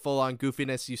delve into full-on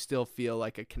goofiness. You still feel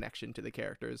like a connection to the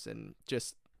characters, and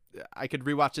just I could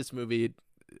rewatch this movie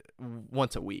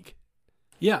once a week.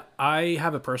 Yeah, I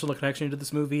have a personal connection to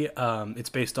this movie. It's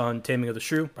based on Taming of the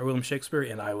Shrew by William Shakespeare,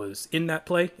 and I was in that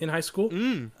play in high school.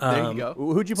 There you go.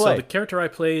 Who'd you play? So the character I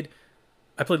played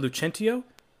Lucentio,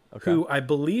 who I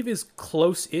believe is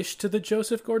close-ish to the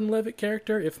Joseph Gordon-Levitt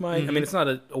character. I mean, it's not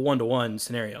a one-to-one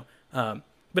scenario,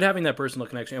 but having that personal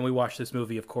connection. And we watched this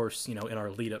movie, of course, in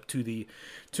our lead up to the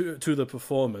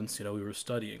performance. We were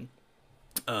studying.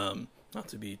 Not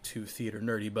to be too theater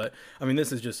nerdy, but I mean,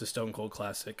 this is just a stone cold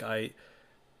classic. I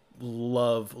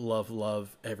love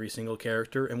every single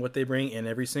character and what they bring in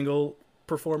every single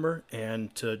performer,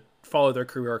 and to follow their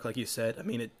career arc, like you said. I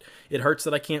mean, it hurts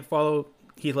that I can't follow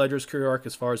Heath Ledger's career arc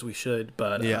as far as we should,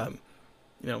 but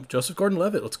Joseph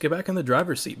Gordon-Levitt, let's get back in the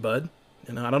driver's seat, bud.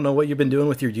 I don't know what you've been doing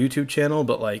with your YouTube channel,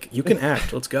 but like, you can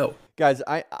act. Let's go. Guys,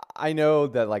 I know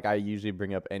that like I usually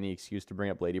bring up any excuse to bring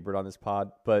up Lady Bird on this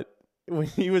pod, but when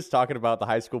he was talking about the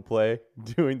high school play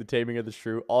doing the Taming of the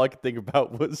Shrew, all I could think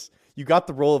about was you got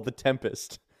the role of the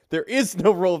Tempest. There is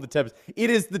no role of the Tempest. It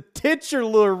is the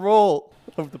titular role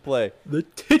of the play. The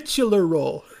titular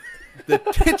role. The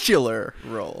titular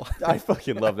role. I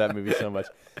fucking love that movie so much.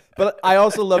 But I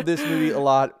also love this movie a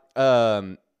lot.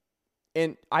 And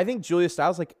I think Julia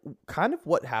Stiles, like, kind of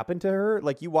what happened to her,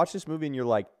 like, you watch this movie and you're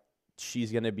like,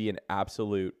 she's going to be an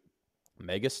absolute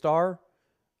megastar.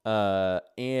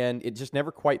 And it just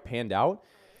never quite panned out.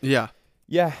 Yeah.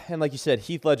 Yeah, and like you said,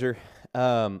 Heath Ledger,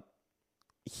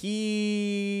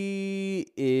 he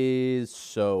is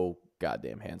so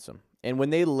goddamn handsome. And when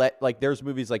they there's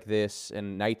movies like this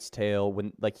and Knight's Tale,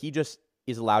 when, like, he just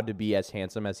is allowed to be as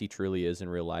handsome as he truly is in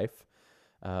real life.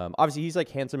 Obviously, he's, like,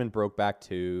 handsome in Brokeback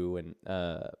too, and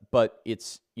but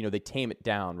it's, they tame it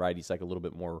down, right? He's, like, a little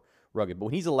bit more rugged. But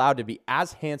when he's allowed to be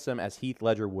as handsome as Heath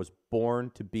Ledger was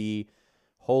born to be,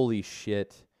 holy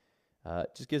shit, it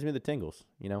just gives me the tingles,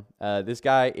 This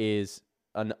guy is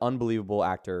an unbelievable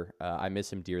actor. I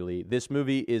miss him dearly. This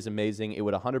movie is amazing. It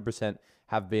would 100%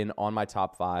 have been on my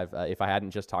top 5 if I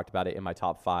hadn't just talked about it in my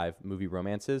top 5 movie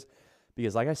romances.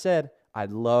 Because like I said, I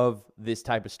love this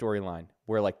type of storyline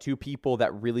where, like, two people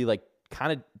that really, like,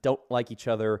 kind of don't like each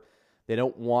other, they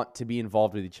don't want to be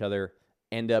involved with each other,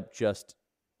 end up just,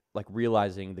 like,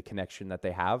 realizing the connection that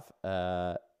they have.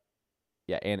 Yeah,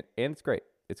 and it's great.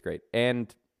 It's great.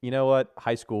 And you know what?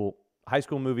 High school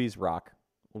movies rock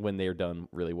when they're done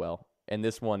really well. And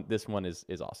this one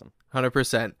is awesome.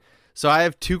 100%. So I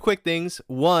have 2 quick things.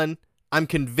 One, I'm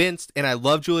convinced, and I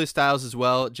love Julia Stiles as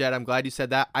well. Jed, I'm glad you said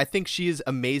that. I think she is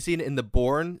amazing in the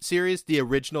Bourne series, the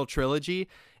original trilogy.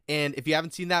 And if you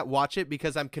haven't seen that, watch it,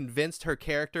 because I'm convinced her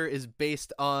character is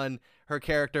based on her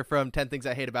character from 10 Things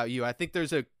I Hate About You. I think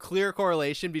there's a clear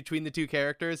correlation between the two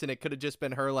characters, and it could have just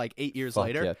been her like 8 years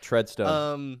later. Yeah,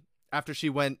 Treadstone. After she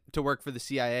went to work for the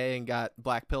CIA and got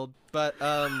blackpilled. But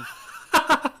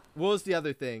what was the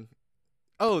other thing?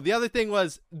 Oh, the other thing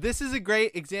was, this is a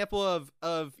great example of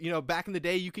back in the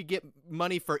day, you could get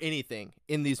money for anything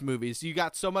in these movies. You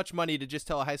got so much money to just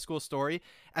tell a high school story.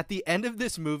 At the end of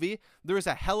this movie, there was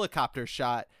a helicopter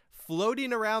shot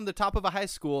floating around the top of a high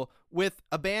school with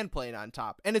a band playing on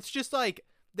top. And it's just like,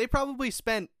 they probably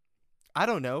spent, I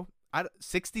don't know,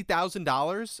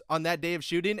 $60,000 on that day of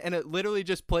shooting, and it literally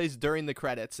just plays during the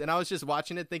credits. And I was just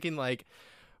watching it thinking, like,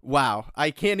 wow,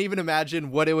 I can't even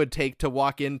imagine what it would take to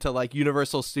walk into, like,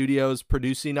 Universal Studios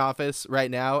producing office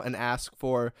right now and ask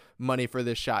for money for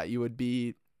this shot. You would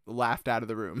be laughed out of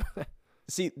the room.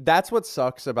 See, that's what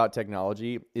sucks about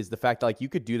technology, is the fact, like, you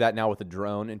could do that now with a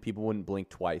drone and people wouldn't blink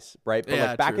twice, right? But, yeah,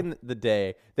 like, back true. in the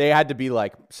day, they had to be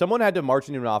like, someone had to march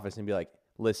into an office and be like,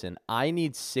 listen, I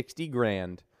need 60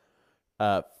 grand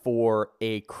for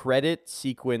a credit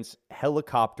sequence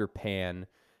helicopter pan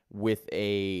with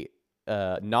a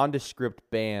nondescript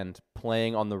band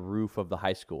playing on the roof of the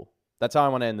high school. That's how I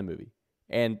want to end the movie.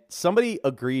 And somebody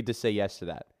agreed to say yes to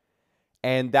that.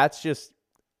 And that's just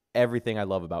everything I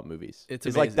love about movies. It's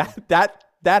like amazing.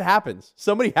 that happens.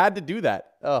 Somebody had to do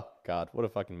that. Oh God, what a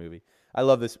fucking movie. I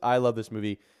love this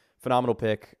movie. Phenomenal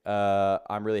pick.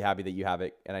 I'm really happy that you have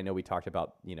it. And I know we talked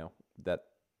about, that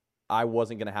I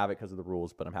wasn't going to have it because of the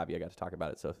rules, but I'm happy I got to talk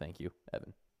about it. So thank you,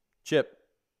 Evan. Chip,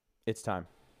 it's time.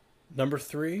 Number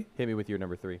 3. Hit me with your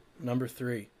number 3. Number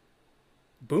 3.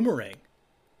 Boomerang.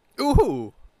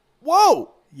 Ooh.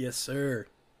 Whoa! Yes, sir.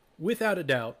 Without a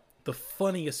doubt, the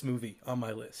funniest movie on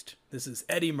my list. This is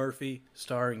Eddie Murphy,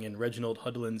 starring in Reginald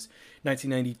Hudlin's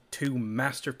 1992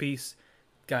 masterpiece.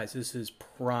 Guys, this is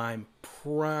prime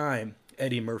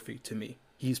Eddie Murphy to me.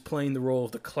 He's playing the role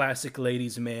of the classic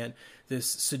ladies' man, this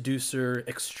seducer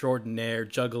extraordinaire,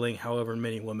 juggling however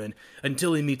many women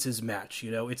until he meets his match.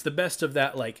 It's the best of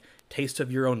that, like, taste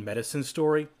of your own medicine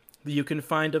story that you can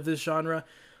find of this genre.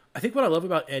 I think what I love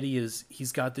about Eddie is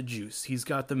he's got the juice, he's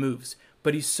got the moves,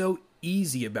 but he's so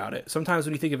easy about it. Sometimes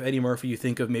when you think of Eddie Murphy, you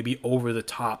think of maybe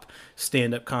over-the-top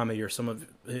stand-up comedy or some of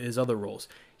his other roles.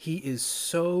 He is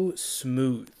so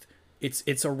smooth.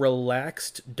 It's a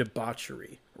relaxed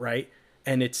debauchery, right?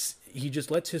 And he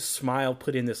just lets his smile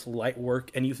put in this light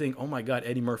work, and you think, oh my God,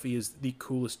 Eddie Murphy is the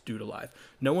coolest dude alive.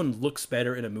 No one looks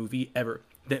better in a movie ever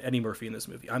than Eddie Murphy in this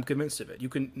movie. I'm convinced of it. You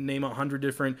can name 100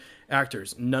 different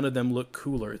actors. None of them look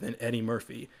cooler than Eddie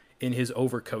Murphy in his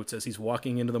overcoats as he's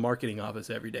walking into the marketing office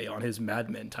every day on his Mad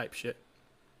Men type shit.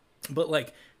 But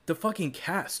like the fucking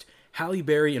cast, Halle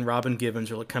Berry and Robin Givens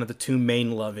are like kind of the two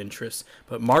main love interests,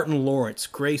 but Martin Lawrence,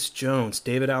 Grace Jones,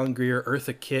 David Alan Grier,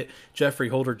 Eartha Kitt, Jeffrey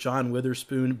Holder, John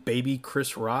Witherspoon, baby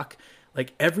Chris Rock,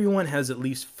 like everyone has at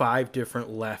least 5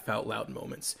 different laugh out loud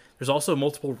moments. There's also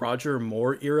multiple Roger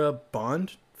Moore era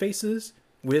Bond faces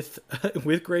with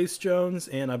Grace Jones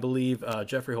and I believe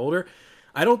Jeffrey Holder.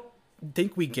 I don't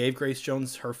think we gave Grace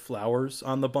Jones her flowers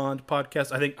on the Bond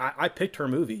podcast. I think I picked her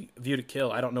movie, View to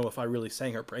Kill. I don't know if I really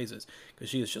sang her praises because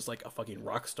she is just like a fucking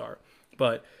rock star.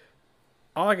 But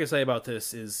all I can say about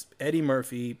this is Eddie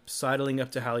Murphy sidling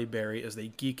up to Halle Berry as they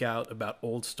geek out about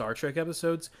old Star Trek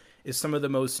episodes is some of the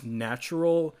most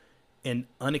natural and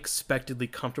unexpectedly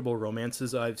comfortable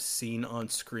romances I've seen on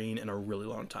screen in a really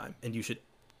long time. And you should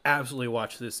absolutely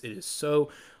watch this. It is so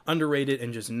underrated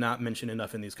and just not mentioned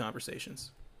enough in these conversations.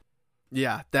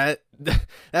 Yeah,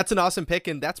 that's an awesome pick,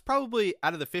 and that's probably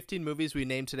out of the 15 movies we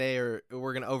named today, or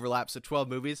we're going to overlap, so 12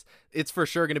 movies, it's for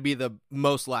sure going to be the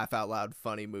most laugh-out-loud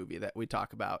funny movie that we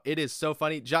talk about. It is so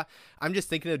funny. I'm just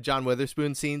thinking of John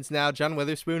Witherspoon scenes now. John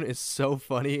Witherspoon is so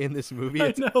funny in this movie.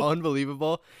 It's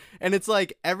unbelievable. And it's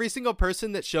like every single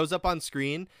person that shows up on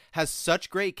screen has such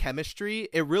great chemistry.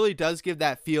 It really does give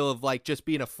that feel of like just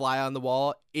being a fly on the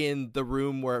wall in the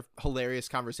room where hilarious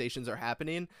conversations are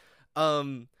happening.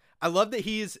 I love that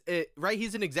he's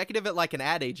an executive at like an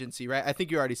ad agency, right? I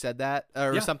think you already said that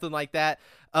or something like that.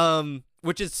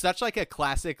 Which is such like a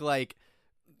classic, like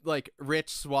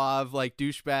rich, suave, like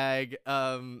douchebag,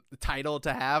 title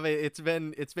to have. It's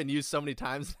been used so many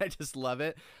times. I just love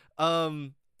it.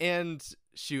 And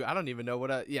shoot, I don't even know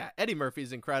Eddie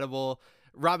Murphy's incredible.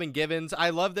 Robin Givens. I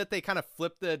love that they kind of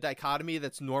flip the dichotomy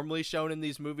that's normally shown in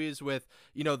these movies with,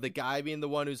 the guy being the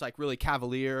one who's like really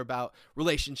cavalier about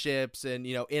relationships and,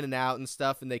 in and out and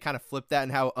stuff. And they kind of flip that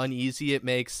and how uneasy it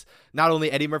makes not only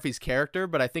Eddie Murphy's character,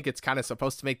 but I think it's kind of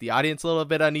supposed to make the audience a little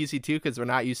bit uneasy too, because we're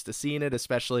not used to seeing it,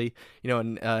 especially, in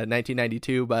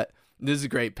 1992. But this is a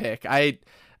great pick. I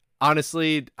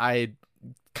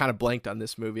kind of blanked on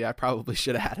this movie. I probably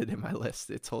should have had it in my list.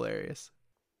 It's hilarious.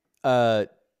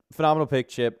 Phenomenal pick,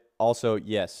 Chip. Also,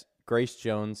 yes, Grace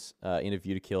Jones in A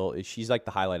View to Kill. She's like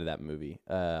the highlight of that movie.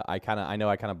 I know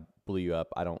I kind of blew you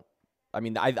up.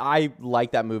 I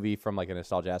like that movie from like a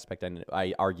nostalgia aspect.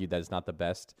 I argued that it's not the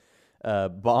best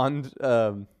Bond.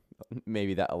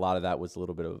 Maybe that a lot of that was a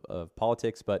little bit of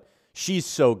politics, but she's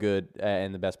so good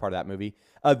and the best part of that movie.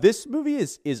 This movie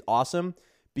is awesome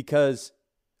because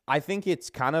I think it's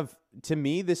kind of, to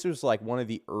me, this was like one of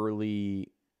the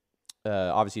early.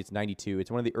 Obviously, it's 92. It's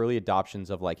one of the early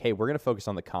adoptions of like, hey, we're going to focus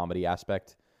on the comedy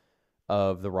aspect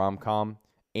of the rom-com,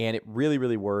 and it really,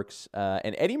 really works.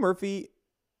 And Eddie Murphy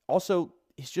also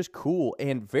is just cool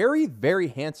and very, very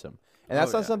handsome. And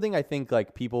that's not something I think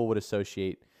like people would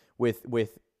associate with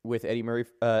Eddie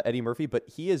Murphy, but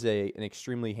he is an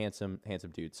extremely handsome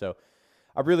dude. So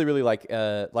I really, really like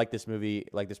this movie,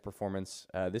 like this performance.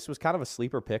 This was kind of a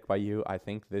sleeper pick by you. I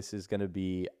think this is going to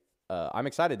be. I'm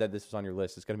excited that this was on your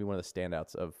list. It's going to be one of the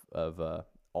standouts of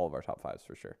all of our top 5s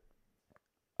for sure.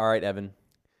 All right, Evan.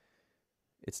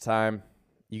 It's time.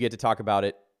 You get to talk about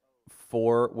it.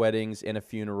 Four Weddings and a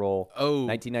Funeral. Oh.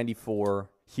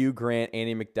 1994. Hugh Grant,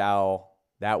 Annie McDowell.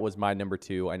 That was my number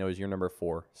 2. I know it's your number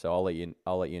 4, so I'll let you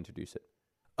introduce it.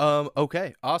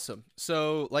 Okay, awesome.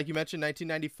 So, like you mentioned,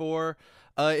 1994.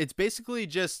 It's basically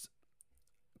just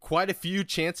quite a few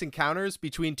chance encounters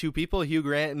between two people, Hugh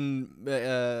Grant and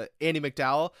Annie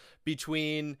McDowell,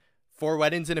 between Four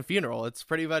Weddings and a Funeral. It's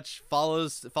pretty much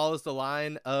follows the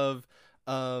line of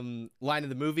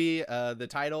the movie, the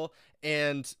title,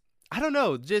 and I don't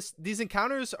know, just these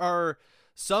encounters are.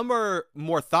 Some are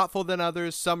more thoughtful than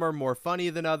others. Some are more funny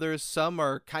than others. Some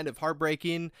are kind of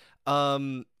heartbreaking,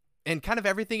 and kind of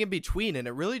everything in between. And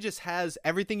it really just has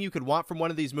everything you could want from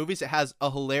one of these movies. It has a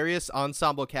hilarious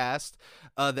ensemble cast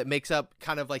that makes up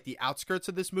kind of like the outskirts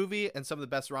of this movie. And some of the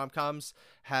best rom-coms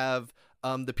have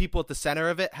the people at the center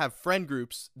of it have friend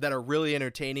groups that are really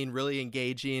entertaining, really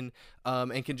engaging,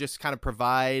 and can just kind of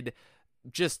provide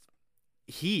just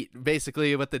heat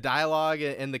basically with the dialogue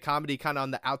and the comedy kind of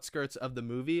on the outskirts of the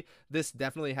movie. This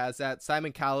definitely has that.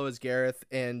 Simon Callow as Gareth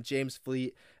and James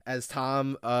Fleet as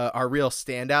Tom are real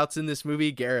standouts in this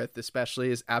movie. Gareth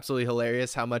especially is absolutely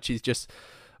hilarious, how much he's just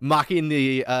mocking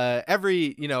the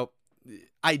every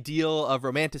ideal of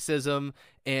romanticism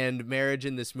and marriage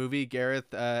in this movie.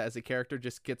 Gareth as a character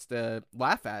just gets to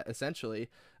laugh at essentially,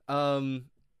 and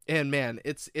man,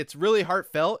 it's really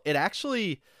heartfelt. It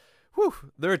actually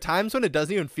there are times when it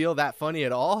doesn't even feel that funny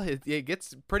at all. It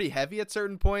gets pretty heavy at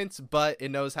certain points, but it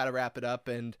knows how to wrap it up.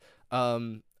 And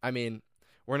I mean,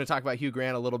 we're going to talk about Hugh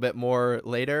Grant a little bit more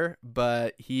later,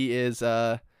 but he's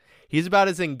about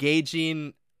as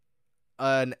engaging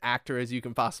an actor as you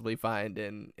can possibly find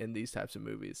in these types of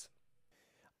movies.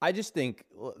 I just think,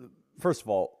 first of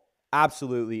all,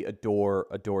 absolutely adore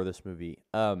this movie.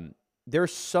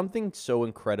 There's something so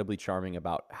incredibly charming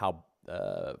about how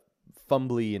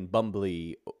fumbly and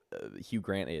bumbly Hugh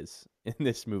Grant is in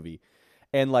this movie,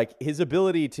 and like his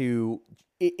ability to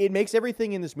it makes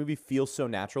everything in this movie feel so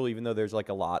natural, even though there's like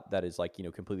a lot that is like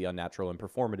completely unnatural and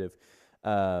performative,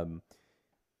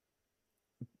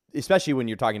 especially when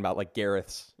you're talking about like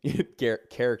Gareth's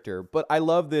character. But I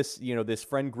love this this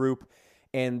friend group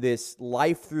and this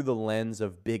life through the lens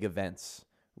of big events,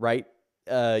 right?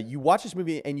 You watch this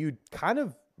movie and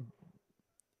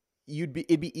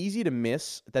it'd be easy to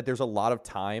miss that there's a lot of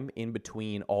time in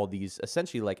between all these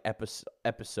essentially like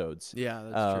episodes. Yeah,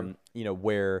 that's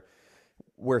true.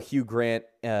 Where Hugh Grant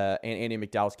and Annie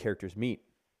McDowell's characters meet.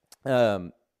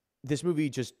 This movie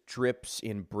just drips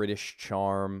in British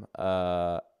charm,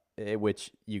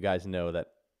 which you guys know that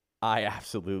I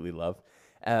absolutely love.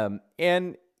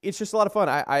 And it's just a lot of fun.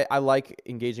 I like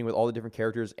engaging with all the different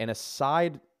characters. And a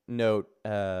side note,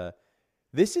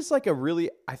 this is like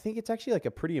I think it's actually like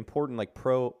a pretty important like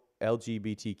pro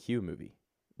LGBTQ movie.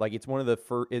 Like it's one of the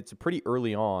first, it's pretty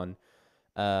early on,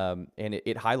 and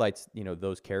it highlights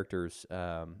those characters,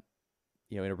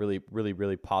 in a really, really,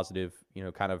 really positive,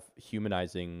 kind of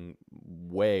humanizing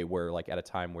way. Where like at a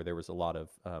time where there was a lot of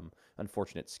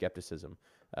unfortunate skepticism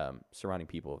surrounding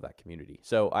people of that community.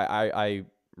 So I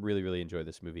really, really enjoy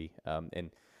this movie, and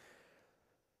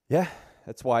yeah.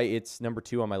 That's why it's number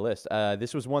 2 on my list.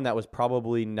 This was one that was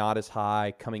probably not as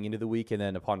high coming into the week, and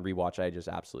then upon rewatch, I just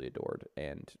absolutely adored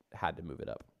and had to move it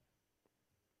up.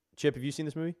 Chip, have you seen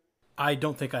this movie? I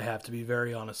don't think I have, to be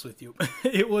very honest with you.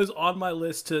 It was on my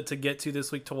list to get to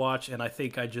this week to watch, and I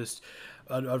think I just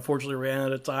unfortunately ran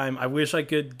out of time. I wish I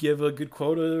could give a good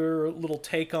quote or a little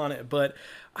take on it, but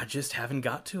I just haven't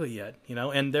got to it yet,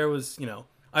 And there was,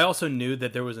 I also knew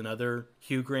that there was another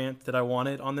Hugh Grant that I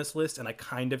wanted on this list, and I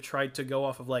kind of tried to go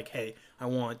off of like, hey, I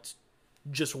want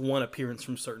just one appearance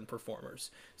from certain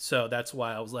performers. So that's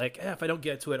why I was like, if I don't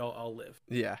get to it, I'll live.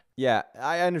 Yeah. Yeah,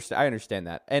 I understand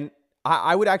that. And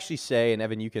I would actually say, and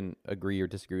Evan, you can agree or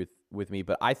disagree with me,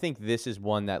 but I think this is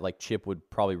one that like Chip would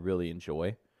probably really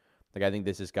enjoy. Like I think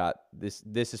this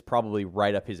is probably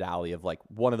right up his alley of like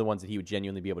one of the ones that he would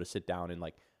genuinely be able to sit down and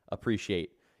like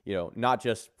appreciate. Not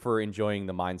just for enjoying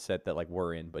the mindset that like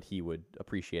we're in, but he would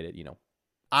appreciate it,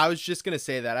 I was just going to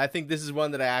say that. I think this is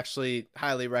one that I actually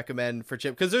highly recommend for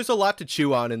Chip, because there's a lot to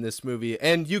chew on in this movie,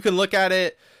 and you can look at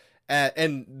it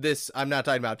and this, I'm not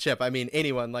talking about Chip. I mean,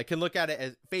 anyone like can look at it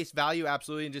as face value.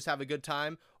 Absolutely. And just have a good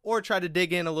time, or try to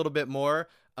dig in a little bit more.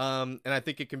 And I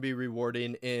think it can be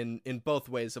rewarding in both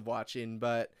ways of watching,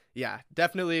 but yeah,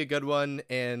 definitely a good one.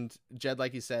 And Jed,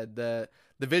 like you said, the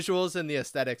visuals and the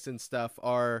aesthetics and stuff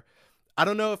are, I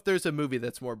don't know if there's a movie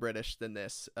that's more British than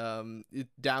this,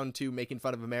 down to making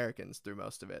fun of Americans through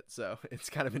most of it. So it's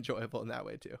kind of enjoyable in that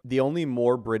way too. The only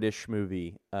more British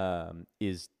movie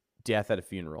is Death at a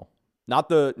Funeral. Not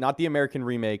the American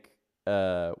remake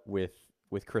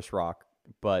with Chris Rock,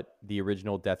 but the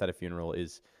original Death at a Funeral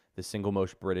is the single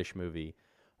most British movie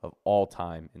of all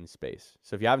time in space.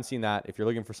 So if you haven't seen that, if you're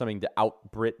looking for something to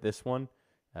out-Brit this one,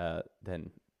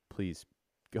 then please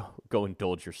go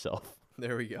indulge yourself.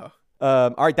 There we go.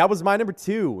 All right, that was my number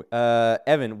 2.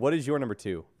 Evan, what is your number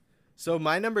 2? So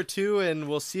my number 2, and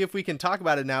we'll see if we can talk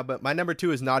about it now, but my number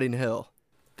 2 is Notting Hill.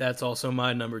 That's also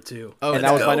my number 2. Oh, and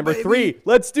that was my number 3.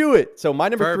 Let's do it. So my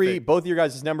number 3, Perfect. both of your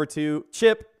guys' number 2.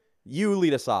 Chip, you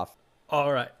lead us off.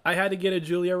 All right, I had to get a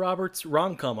Julia Roberts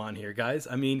rom-com on here, guys.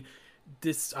 I mean,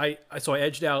 I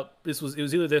edged out. It was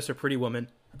either this or Pretty Woman,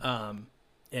 and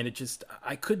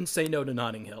I couldn't say no to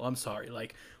Notting Hill. I'm sorry.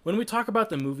 Like, when we talk about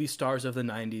the movie stars of the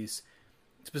 90s,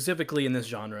 specifically in this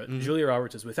genre, Julia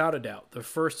Roberts is without a doubt the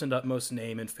first and utmost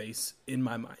name and face in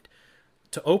my mind.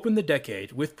 To open the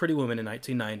decade with Pretty Woman in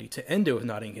 1990, to end it with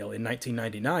Notting Hill in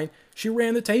 1999, she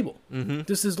ran the table.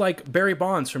 This is like Barry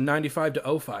Bonds from 95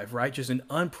 to 05, right? Just an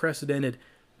unprecedented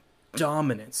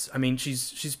dominance. I mean,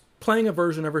 she's playing a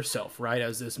version of herself, right?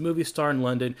 As this movie star in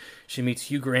London, she meets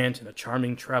Hugh Grant in a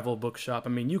charming travel bookshop. I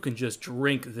mean, you can just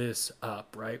drink this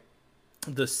up, right?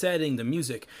 The setting, the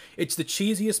music, it's the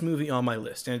cheesiest movie on my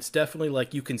list, and it's definitely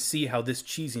like you can see how this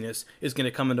cheesiness is going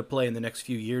to come into play in the next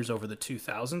few years over the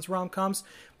 2000s rom-coms,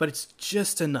 but it's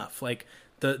just enough. Like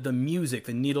the music,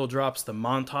 the needle drops, the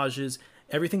montages,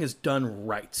 everything is done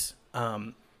right.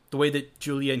 The way that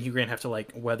Julia and Hugh Grant have to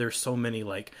like weather so many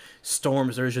like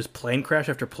storms, there's just plane crash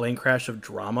after plane crash of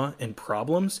drama and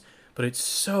problems, but it's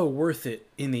so worth it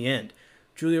in the end.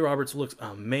 Julia Roberts looks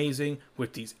amazing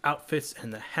with these outfits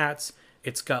and the hats.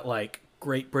 It's got like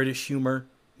great British humor,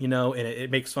 you know, and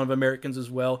it makes fun of Americans as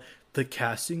well. The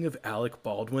casting of Alec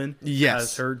Baldwin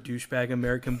as her douchebag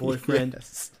American boyfriend.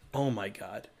 Yes. Oh my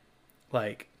God.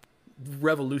 Like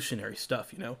revolutionary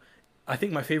stuff, you know. I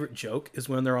think my favorite joke is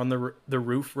when they're on the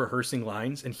roof rehearsing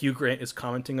lines and Hugh Grant is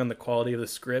commenting on the quality of the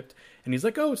script. And he's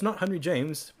like, oh, it's not Henry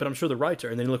James, but I'm sure the writer.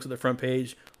 And then he looks at the front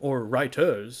page, or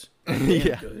writers.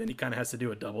 Yeah. And he kind of has to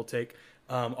do a double take.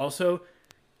 Also,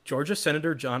 Georgia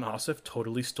Senator John Ossoff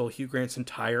totally stole Hugh Grant's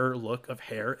entire look of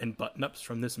hair and button-ups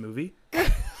from this movie.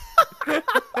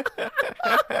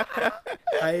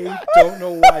 I don't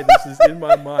know why this is in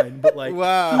my mind, but like,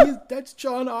 wow, that's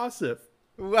John Ossoff.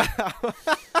 Wow.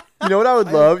 You know what I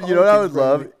would love? You know what I would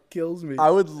love? It kills me. I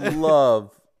would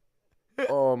love.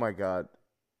 Oh my God.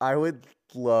 I would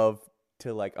love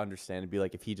to like understand and be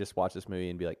like, if he just watched this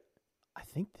movie and be like, I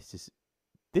think this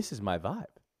is my vibe.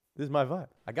 This is my vibe.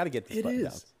 I got to get this It button is.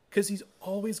 down. Because he's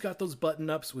always got those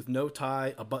button-ups with no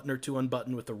tie, a button or two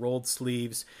unbuttoned with the rolled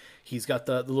sleeves. He's got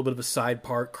the little bit of a side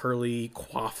part, curly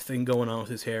coif thing going on with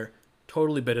his hair.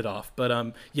 Totally bit it off.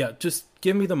 But yeah, just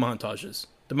give me the montages.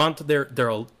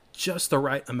 They're just the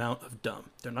right amount of dumb.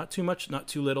 They're not too much, not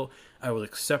too little. I will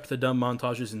accept the dumb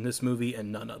montages in this movie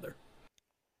and none other.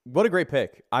 What a great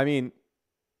pick. I mean,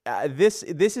 this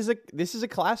is a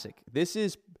classic. This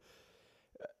is.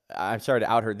 I'm sorry to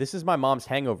out her. This is my mom's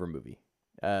hangover movie.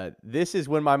 This is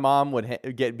when my mom would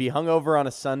be hungover on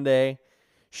a Sunday.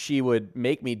 She would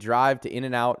make me drive to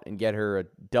In-N-Out and get her a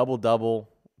double,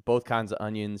 both kinds of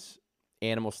onions,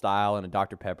 animal style, and a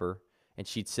Dr. Pepper. And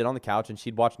she'd sit on the couch and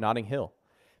she'd watch Notting Hill.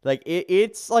 Like it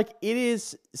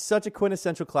is such a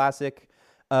quintessential classic.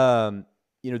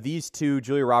 These two,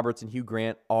 Julia Roberts and Hugh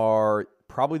Grant, are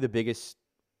probably the biggest.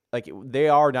 Like they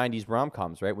are 90s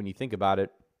rom-coms, right? When you think about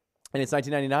it. And it's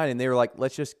 1999, and they were like,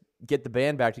 let's just get the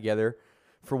band back together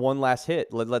for one last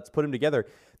hit. Let's put them together.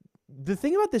 The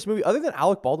thing about this movie, other than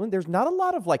Alec Baldwin, there's not a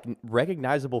lot of like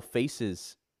recognizable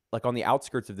faces like on the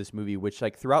outskirts of this movie, which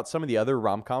like throughout some of the other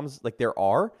rom-coms, like there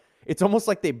are. It's almost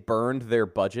like they burned their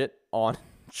budget on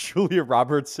Julia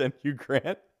Roberts and Hugh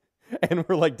Grant and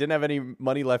were like, didn't have any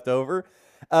money left over.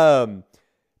 But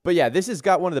yeah, this has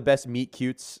got one of the best meet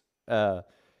cutes of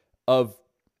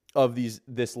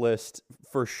this list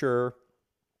for sure.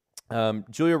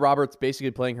 Julia Roberts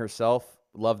basically playing herself.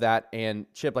 Love that. And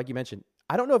Chip, like you mentioned,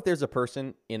 I don't know if there's a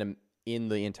person in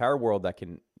the entire world that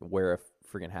can wear a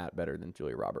freaking hat better than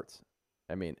Julia Roberts.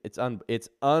 I mean, it's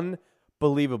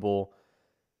unbelievable.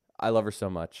 I love her so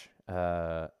much.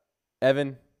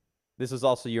 Evan, this is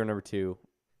also your number 2.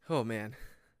 Oh man,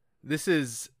 this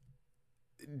is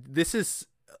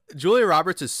Julia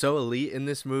Roberts is so elite in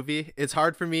this movie. It's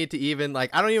hard for me to even I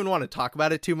don't even want to talk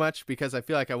about it too much because I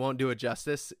feel like I won't do it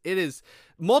justice. It is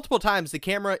multiple times the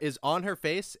camera is on her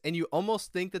face and you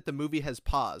almost think that the movie has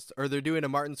paused or they're doing a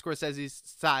Martin Scorsese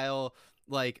style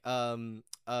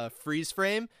freeze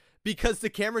frame because the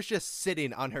camera's just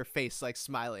sitting on her face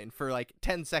smiling for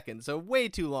 10 seconds. So way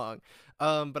too long.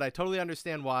 But I totally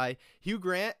understand why. Hugh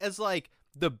Grant as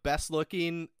the best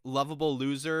looking, lovable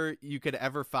loser you could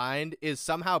ever find is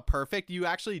somehow perfect. You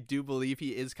actually do believe he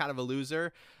is kind of a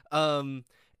loser.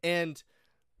 And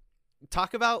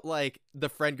talk about like the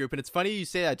friend group. And it's funny you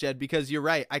say that, Jed, because you're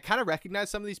right. I kind of recognize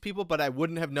some of these people, but I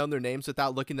wouldn't have known their names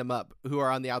without looking them up, who are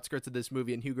on the outskirts of this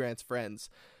movie and Hugh Grant's friends.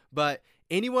 But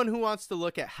anyone who wants to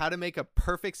look at how to make a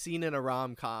perfect scene in a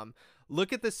rom-com,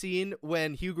 look at the scene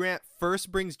when Hugh Grant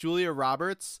first brings Julia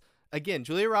Roberts. Again,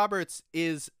 Julia Roberts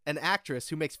is an actress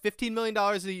who makes $15 million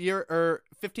a year, or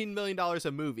 $15 million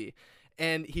a movie.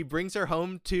 And he brings her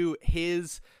home to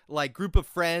his like group of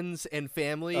friends and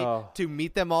family to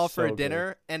meet them all for a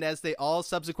dinner. Good. And as they all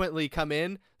subsequently come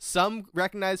in, some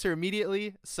recognize her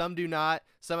immediately, some do not.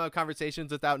 Some have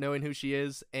conversations without knowing who she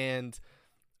is. And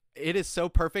it is so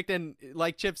perfect. And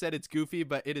like Chip said, it's goofy,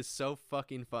 but it is so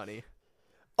fucking funny.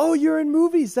 Oh, you're in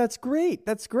movies. That's great.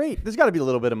 That's great. There's got to be a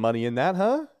little bit of money in that,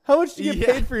 huh? How much did you get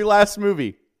paid for your last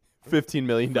movie? $15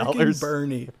 million.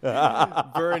 Bernie.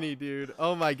 Bernie, dude.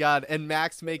 Oh my God. And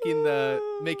Max making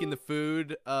the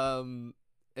food, and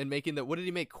making what did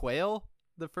he make? Quail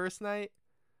the first night?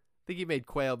 I think he made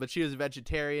quail, but she was a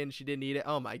vegetarian. She didn't eat it.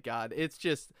 Oh my God. It's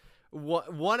just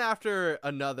one after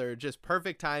another, just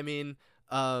perfect timing.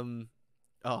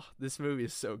 This movie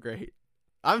is so great.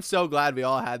 I'm so glad we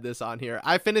all had this on here.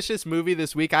 I finished this movie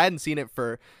this week. I hadn't seen it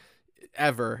for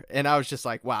ever, and I was just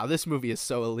like, wow, this movie is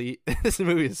so elite. This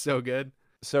movie is so good.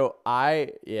 So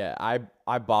I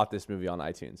bought this movie on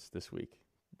iTunes this week.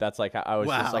 That's like I was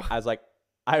just like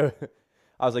I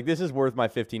was like, this is worth my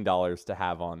 $15 to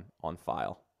have on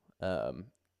file.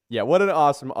 What an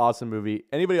awesome movie.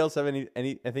 Anybody else have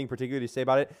anything particular to say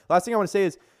about it? Last thing I want to say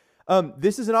is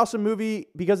this is an awesome movie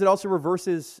because it also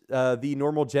reverses the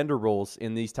normal gender roles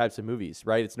in these types of movies,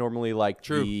 right? It's normally like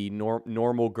the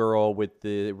normal girl with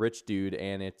the rich dude,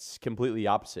 and it's completely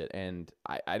opposite. And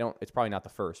I don't, it's probably not the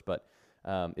first, but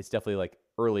it's definitely like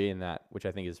early in that, which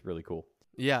I think is really cool.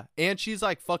 Yeah, and she's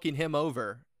like fucking him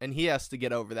over, and he has to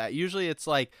get over that. Usually it's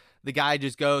like the guy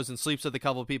just goes and sleeps with a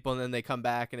couple people, and then they come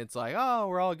back, and it's like, oh,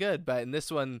 we're all good. But in this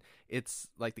one, it's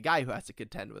like the guy who has to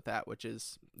contend with that, which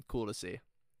is cool to see.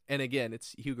 And again,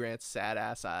 it's Hugh Grant's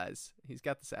sad-ass eyes. He's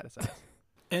got the saddest eyes.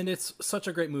 And it's such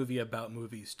a great movie about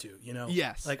movies, too, you know?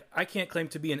 Yes. Like, I can't claim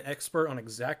to be an expert on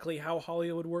exactly how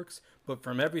Hollywood works, but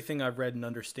from everything I've read and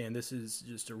understand, this is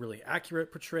just a really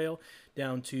accurate portrayal,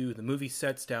 down to the movie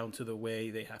sets, down to the way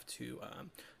they have to,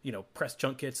 press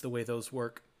junkets, the way those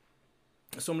work.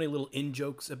 So many little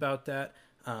in-jokes about that.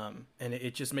 And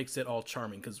it just makes it all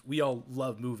charming because we all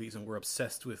love movies and we're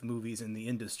obsessed with movies in the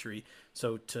industry.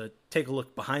 So to take a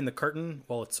look behind the curtain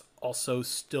while it's also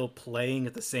still playing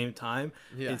at the same time,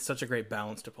 it's such a great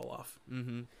balance to pull off.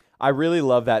 Mm-hmm. I really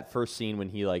love that first scene when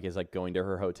he is going to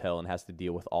her hotel and has to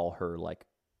deal with all her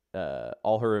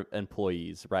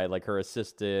employees, right? Like her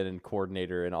assistant and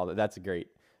coordinator and all that. That's great.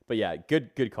 But yeah,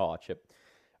 good call, Chip.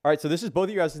 All right, so this is both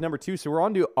of you guys' number 2. So we're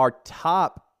on to our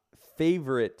top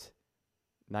favorite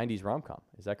 90s rom-com.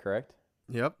 Is that correct?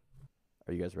 Yep.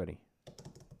 Are you guys ready?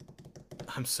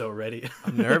 I'm so ready.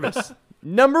 I'm nervous.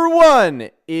 Number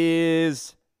 1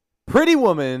 is Pretty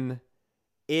Woman.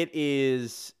 It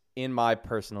is, in my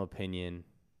personal opinion,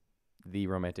 the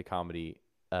romantic comedy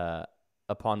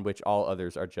upon which all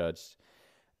others are judged.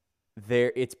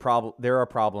 There are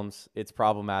problems. It's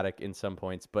problematic in some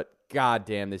points, but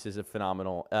goddamn, this is a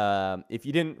phenomenal. If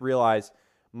you didn't realize,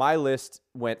 my list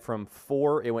went from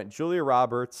 4. It went Julia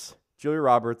Roberts,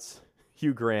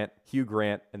 Hugh Grant,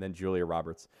 and then Julia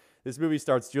Roberts. This movie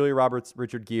starts Julia Roberts,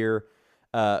 Richard Gere,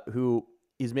 who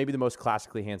is maybe the most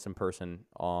classically handsome person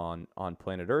on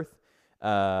planet Earth.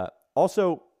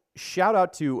 Also, shout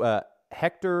out to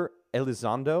Hector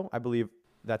Elizondo. I believe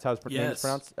that's how his name is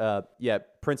pronounced.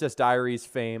 Princess Diaries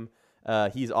fame.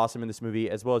 He's awesome in this movie,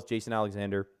 as well as Jason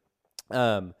Alexander.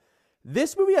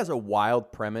 This movie has a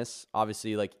wild premise.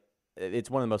 Obviously, like, it's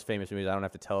one of the most famous movies. I don't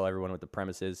have to tell everyone what the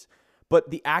premise is.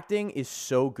 But the acting is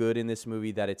so good in this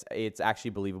movie that it's actually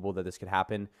believable that this could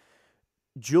happen.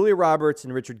 Julia Roberts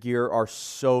and Richard Gere are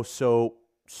so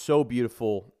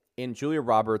beautiful. And Julia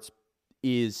Roberts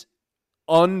is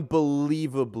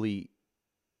unbelievably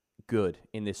good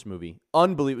in this movie.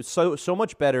 Unbelievable. So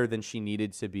much better than she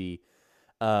needed to be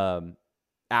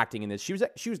acting in this. She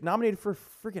was nominated for a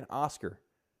freaking Oscar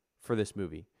for this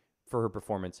movie, for her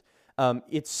performance.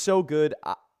 It's so good.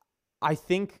 I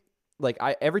think, like,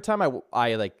 every time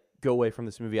I like go away from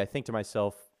this movie, I think to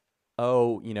myself,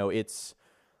 oh, it's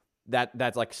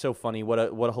that's like so funny. What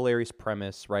a hilarious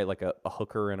premise, right? Like a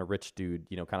hooker and a rich dude,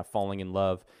 kind of falling in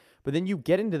love. But then you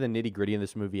get into the nitty gritty in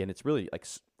this movie, and it's really like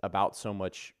about so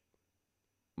much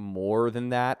more than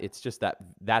that. It's just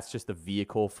that's just the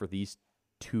vehicle for these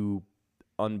two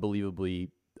unbelievably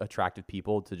attractive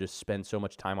people to just spend so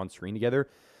much time on screen together.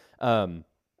 The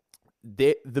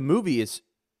movie is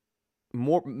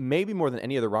maybe more than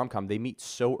any other rom-com. They meet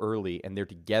so early and they're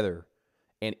together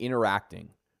and interacting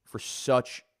for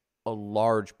such a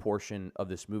large portion of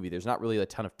this movie. There's not really a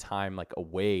ton of time like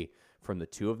away from the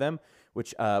two of them,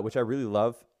 which I really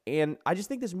love. And I just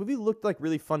think this movie looked like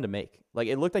really fun to make. Like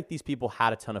it looked like these people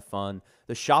had a ton of fun.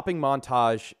 The shopping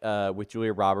montage with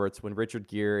Julia Roberts when Richard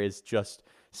Gere is just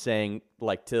saying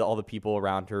like to all the people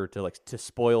around her to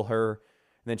spoil her,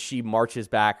 and then she marches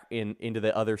back into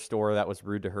the other store that was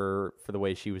rude to her for the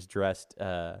way she was dressed,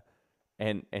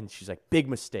 and she's like, big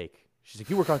mistake. She's like,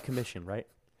 you work on commission, right?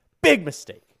 Big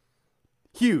mistake.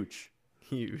 Huge.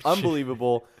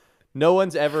 Unbelievable. No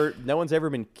one's ever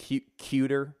been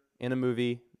cuter in a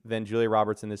movie than Julia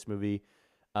Roberts in this movie.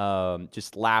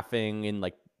 Just laughing and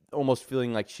like almost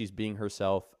feeling like she's being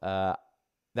herself.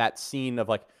 That scene of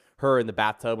like her in the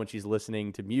bathtub when she's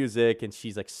listening to music and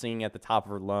she's like singing at the top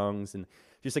of her lungs, and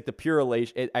just like the pure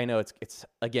elation. I know it's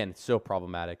again so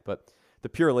problematic, but the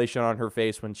pure elation on her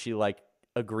face when she like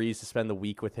agrees to spend the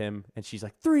week with him, and she's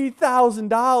like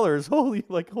 $3,000.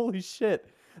 Holy shit!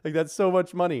 Like that's so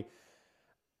much money.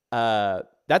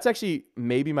 That's actually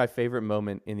maybe my favorite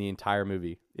moment in the entire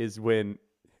movie is when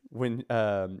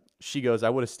she goes, I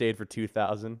would have stayed for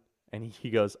 2,000, and he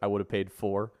goes, I would have paid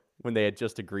 4, when they had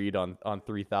just agreed on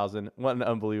 3,000. What an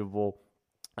unbelievable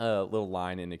little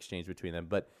line in exchange between them.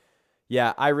 But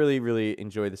yeah, I really, really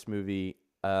enjoy this movie.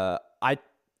 I,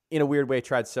 in a weird way,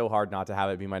 tried so hard not to have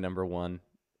it be my number one,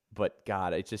 but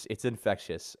God, it's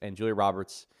infectious. And Julia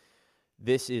Roberts,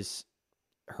 this is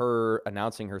her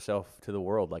announcing herself to the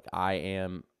world. Like, I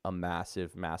am a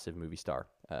massive, massive movie star.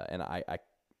 And I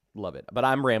love it, but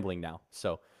I'm rambling now.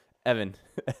 So Evan.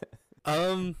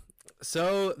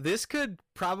 So this could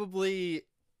probably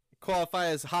qualify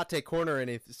as hot take corner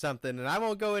or something, and I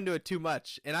won't go into it too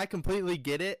much. And I completely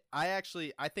get it. I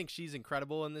think she's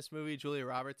incredible in this movie, Julia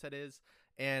Roberts, that is.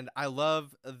 And I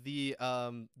love the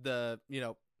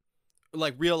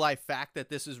like real life fact that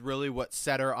this is really what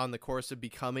set her on the course of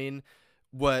becoming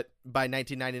what by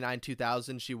 1999,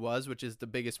 2000 she was, which is the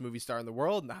biggest movie star in the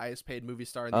world and the highest paid movie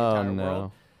star in the entire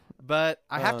world. But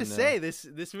I have to say,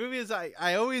 this movie is,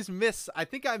 I always miss, I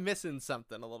think I'm missing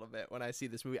something a little bit when I see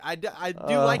this movie. I do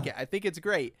like it. I think it's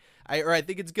great. I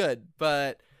think it's good.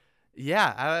 But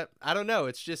yeah, I don't know.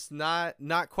 It's just not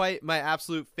quite my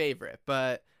absolute favorite.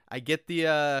 But I get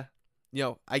the,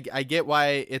 I get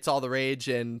why it's all the rage.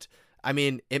 And I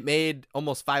mean, it made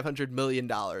almost $500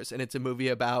 million. And it's a movie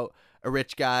about a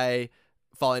rich guy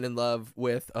falling in love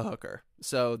with a hooker.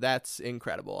 So that's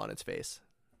incredible on its face.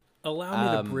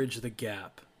 Allow me to bridge the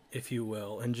gap, if you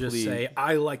will, and just please. say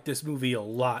I like this movie a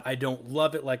lot. I don't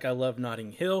love it like I love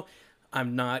Notting Hill.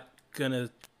 I'm not going to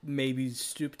maybe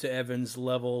stoop to Evan's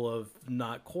level of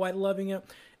not quite loving it.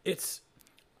 It's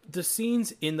the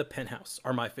scenes in the penthouse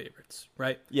are my favorites,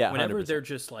 right? Yeah, whenever 100%. they're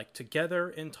just like together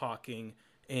and talking,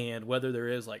 and whether there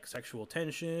is like sexual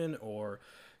tension or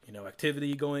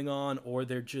activity going on, or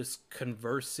they're just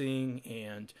conversing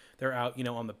and they're out,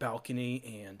 on the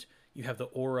balcony, and you have the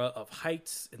aura of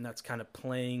heights, and that's kind of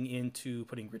playing into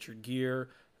putting Richard Gere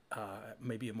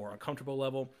maybe a more uncomfortable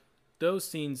level. Those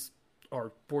scenes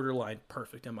are borderline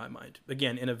perfect in my mind.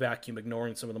 Again, in a vacuum,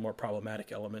 ignoring some of the more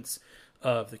problematic elements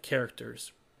of the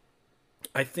characters.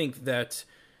 I think that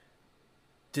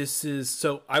this is...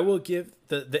 So I will give...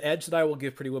 The edge that I will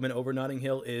give Pretty Woman over Notting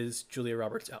Hill is Julia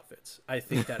Roberts' outfits. I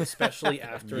think that especially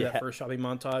after that first shopping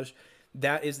montage,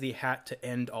 that is the hat to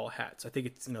end all hats. I think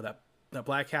it's, that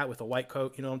black hat with a white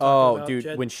coat, what I'm talking about, dude,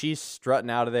 Jed? when she's strutting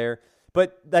out of there.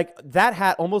 But like that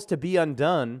hat almost to be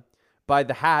undone by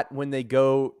the hat when they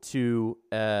go to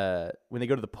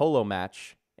the polo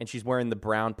match, and she's wearing the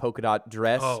brown polka dot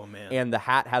dress. Oh man. And the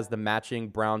hat has the matching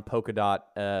brown polka dot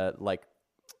like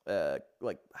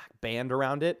band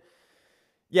around it.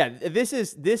 Yeah, this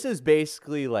is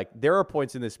basically like, there are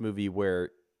points in this movie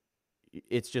where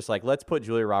it's just like, let's put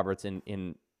Julia Roberts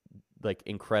in like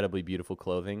incredibly beautiful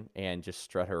clothing and just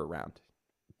strut her around.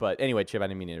 But anyway, Chip, I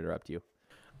didn't mean to interrupt you.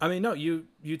 I mean, no, you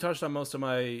touched on most of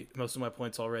my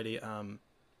points already.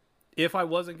 If I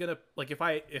wasn't gonna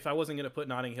put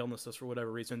Notting Hill in this list for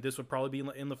whatever reason, this would probably be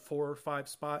in the 4 or 5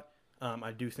 spot.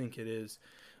 I do think it is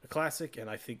a classic, and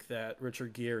I think that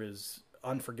Richard Gere is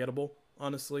unforgettable.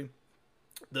 Honestly,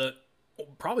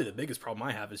 probably the biggest problem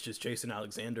I have is just Jason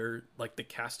Alexander, like the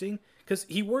casting, because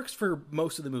he works for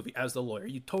most of the movie as the lawyer.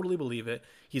 You totally believe it.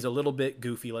 He's a little bit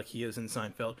goofy like he is in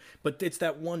Seinfeld, but it's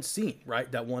that one scene,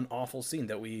 right? That one awful scene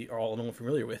that we are all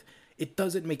familiar with. It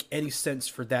doesn't make any sense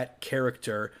for that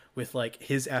character with like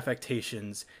his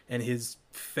affectations and his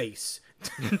face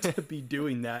to be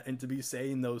doing that and to be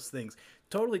saying those things.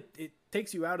 Totally, it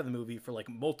takes you out of the movie for like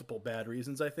multiple bad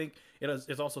reasons. I think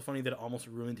it's also funny that it almost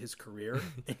ruined his career,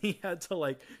 and he had to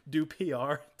like do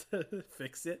PR to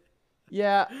fix it.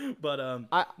 Yeah, but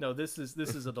no, this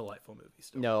is a delightful movie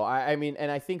still. No, I mean,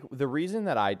 and I think the reason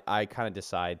that I kind of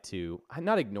decide to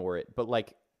not ignore it, but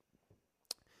like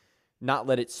not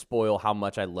let it spoil how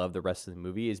much I love the rest of the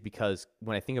movie is because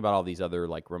when I think about all these other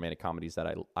like romantic comedies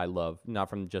that I love, not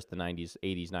from just the 90s,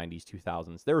 80s, 90s,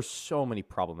 2000s, there are so many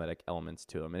problematic elements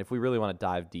to them. And if we really want to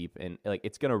dive deep, and like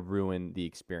it's going to ruin the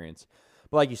experience.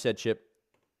 But like you said, Chip,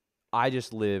 I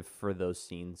just live for those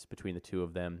scenes between the two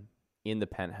of them in the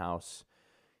penthouse,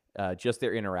 just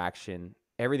their interaction.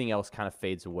 Everything else kind of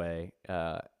fades away,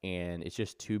 and it's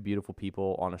just two beautiful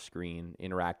people on a screen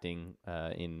interacting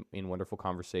in wonderful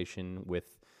conversation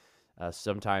with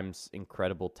sometimes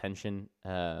incredible tension.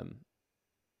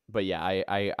 But yeah,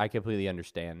 I completely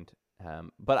understand.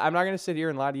 But I'm not going to sit here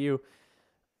and lie to you.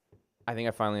 I think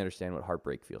I finally understand what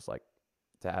heartbreak feels like,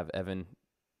 to have Evan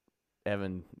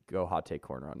go hot take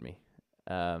corner on me.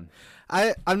 I'm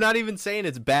not even saying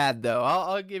it's bad though.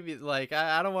 I'll give you like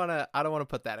I don't want to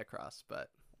put that across, but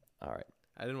all right.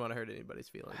 I didn't want to hurt anybody's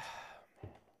feelings.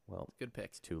 Well, good pick.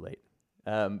 It's too late.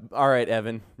 All right,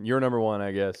 Evan, you're number one,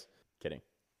 I guess. Kidding.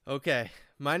 Okay,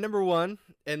 my number one,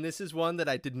 and this is one that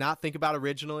I did not think about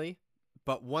originally,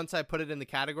 but once I put it in the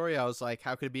category, I was like,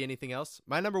 how could it be anything else?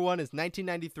 My number one is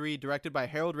 1993, directed by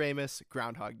Harold Ramis,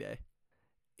 Groundhog Day.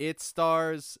 It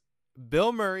stars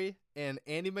Bill Murray and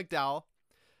Andie MacDowell.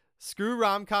 Screw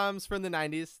rom-coms from the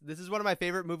 90s. This is one of my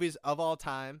favorite movies of all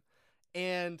time.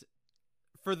 And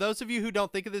for those of you who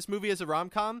don't think of this movie as a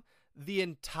rom-com, the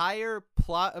entire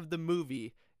plot of the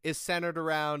movie is centered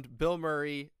around Bill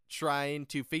Murray trying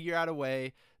to figure out a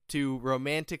way to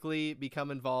romantically become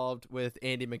involved with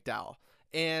Andie MacDowell.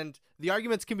 And the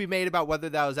arguments can be made about whether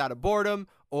that was out of boredom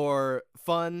or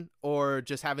fun or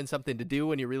just having something to do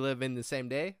when you relive in the same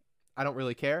day. I don't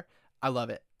really care. I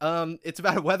love it. It's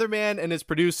about a weatherman and his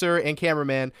producer and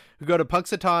cameraman who go to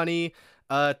Punxsutawney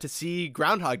to see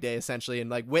Groundhog Day, essentially, and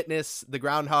like witness the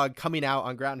groundhog coming out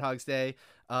on Groundhog's Day.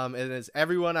 And as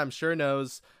everyone I'm sure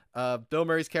knows, Bill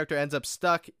Murray's character ends up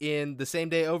stuck in the same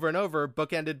day over and over,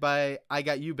 bookended by I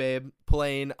Got You, Babe,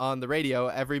 playing on the radio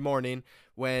every morning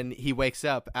when he wakes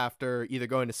up after either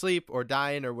going to sleep or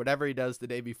dying or whatever he does the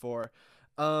day before.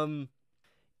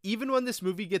 Even when this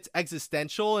movie gets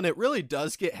existential, and it really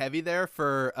does get heavy there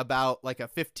for about like a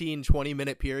 15-20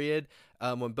 minute period,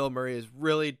 when Bill Murray is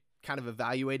really kind of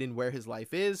evaluating where his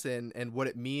life is and what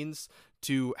it means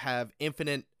to have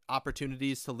infinite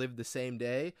opportunities to live the same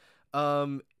day.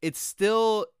 It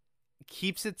still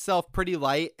keeps itself pretty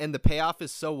light, and the payoff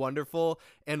is so wonderful,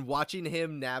 and watching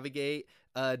him navigate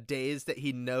days that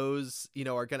he knows,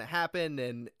 are going to happen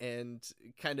and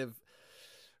kind of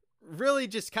really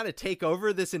just kind of take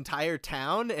over this entire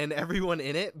town and everyone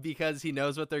in it because he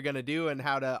knows what they're going to do and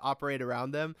how to operate around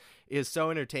them is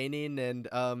so entertaining. And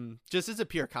just as a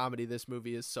pure comedy, this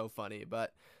movie is so funny.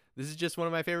 But this is just one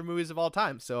of my favorite movies of all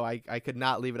time, so I could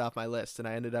not leave it off my list, and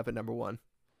I ended up at number one.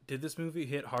 Did this movie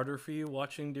hit harder for you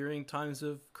watching during times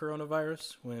of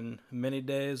coronavirus when many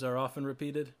days are often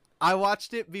repeated? I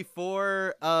watched it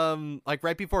before,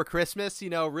 right before Christmas,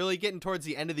 really getting towards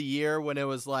the end of the year when it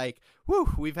was like,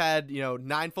 whew, we've had,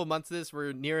 9 full months of this.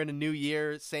 We're nearing a new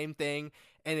year, same thing.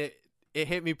 And it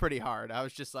hit me pretty hard. I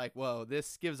was just like, whoa,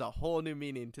 this gives a whole new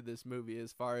meaning to this movie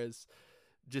as far as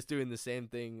just doing the same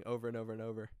thing over and over and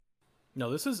over.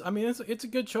 No, it's a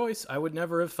good choice. I would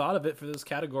never have thought of it for this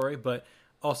category, but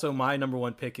also my number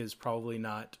one pick is probably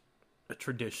not a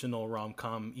traditional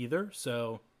rom-com either.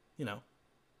 So,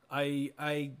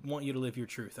 I want you to live your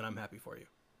truth, and I'm happy for you.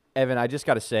 Evan, I just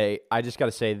got to say,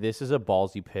 this is a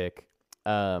ballsy pick.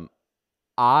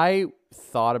 I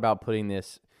thought about putting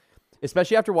this,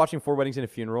 especially after watching Four Weddings and a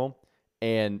Funeral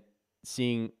and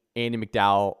seeing Andie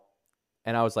MacDowell,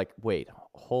 and I was like, wait,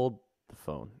 hold the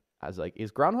phone. I was like, is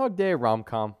Groundhog Day a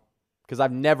rom-com? Because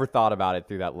I've never thought about it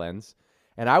through that lens.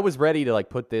 And I was ready to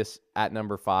put this at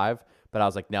number 5, but I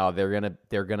was like, no,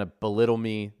 they're gonna belittle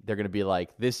me. They're gonna be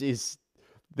like, this is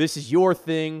your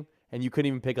thing, and you couldn't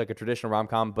even pick a traditional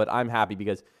rom-com, but I'm happy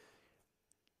because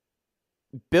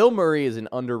Bill Murray is an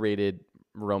underrated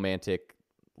romantic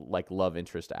love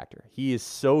interest actor. He is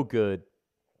so good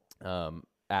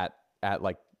at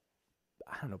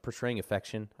I don't know, portraying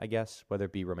affection, I guess, whether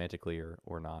it be romantically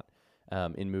or not,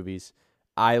 in movies.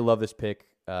 I love this pick.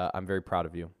 I'm very proud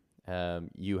of you.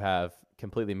 You have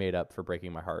completely made up for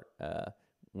breaking my heart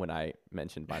when I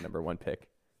mentioned my number one pick.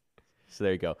 So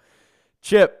there you go.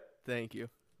 Chip. Thank you.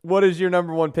 What is your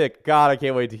number one pick? God, I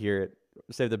can't wait to hear it.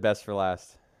 Save the best for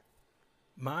last.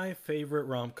 My favorite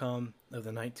rom-com of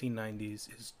the 1990s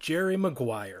is Jerry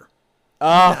Maguire.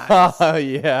 Oh,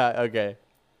 yeah. Okay.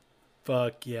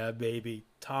 Fuck yeah, baby.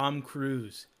 Tom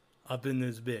Cruise up in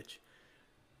this bitch.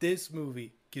 This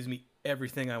movie gives me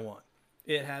everything I want.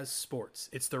 It has sports.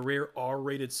 It's the rare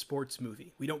R-rated sports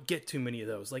movie. We don't get too many of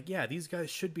those. Like, yeah, these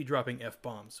guys should be dropping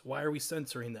F-bombs. Why are we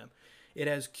censoring them? It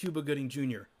has Cuba Gooding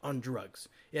Jr. on drugs.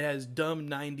 It has dumb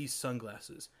 90s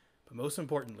sunglasses. But most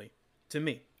importantly, to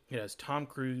me, it has Tom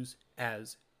Cruise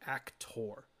as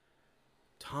actor.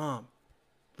 Tom,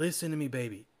 listen to me,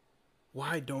 baby.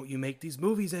 Why don't you make these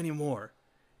movies anymore?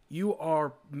 You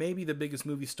are maybe the biggest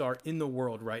movie star in the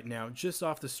world right now, just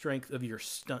off the strength of your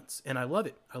stunts. And I love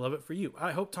it. I love it for you.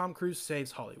 I hope Tom Cruise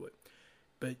saves Hollywood.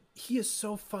 But he is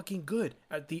so fucking good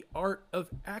at the art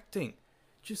of acting.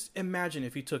 Just imagine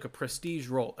if he took a prestige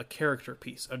role, a character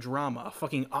piece, a drama, a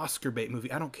fucking Oscar bait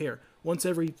movie, I don't care, once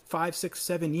every 5, 6,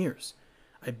 7 years.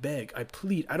 I beg, I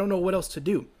plead, I don't know what else to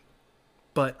do.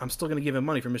 But I'm still going to give him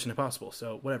money for Mission Impossible,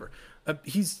 so whatever.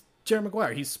 He's Jerry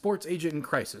Maguire. He's sports agent in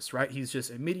crisis, right? He's just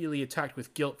immediately attacked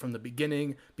with guilt from the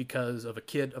beginning because of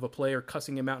a player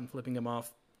cussing him out and flipping him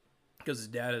off because his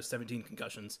dad has 17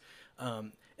 concussions.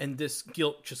 And this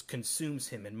guilt just consumes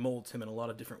him and molds him in a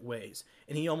lot of different ways.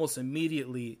 And he almost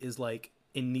immediately is like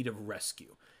in need of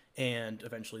rescue. And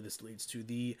eventually this leads to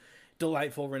the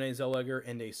delightful Renee Zellweger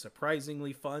and a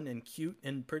surprisingly fun and cute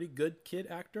and pretty good kid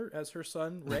actor as her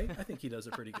son, Ray. I think he does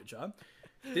a pretty good job.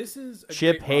 This is a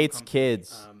Chip great hates rom-com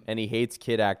kids, and he hates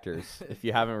kid actors, if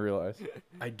you haven't realized.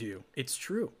 I do. It's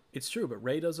true. It's true, but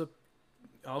Ray does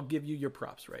I'll give you your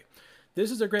props, Ray.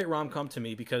 This is a great rom-com to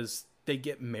me because they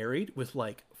get married with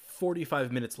like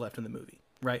 45 minutes left in the movie,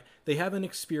 right? They haven't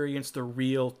experienced the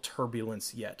real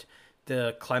turbulence yet.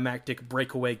 The climactic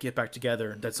breakaway, get back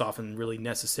together, that's often really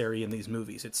necessary in these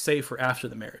movies. It's safe for after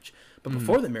the marriage. But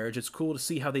before the marriage, it's cool to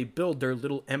see how they build their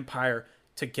little empire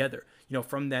together. You know,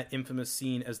 from that infamous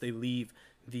scene as they leave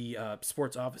the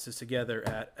sports offices together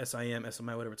at SIM,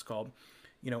 SMI, whatever it's called,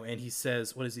 you know, and he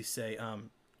says, what does he say?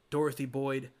 Dorothy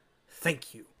Boyd,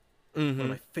 thank you. One of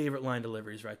my favorite line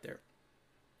deliveries right there.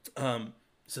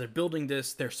 So they're building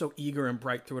this. They're so eager and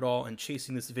bright through it all and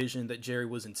chasing this vision that Jerry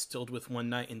was instilled with one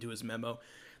night into his memo.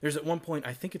 There's at one point,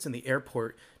 I think it's in the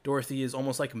airport, Dorothy is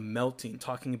almost like melting,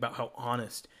 talking about how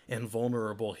honest and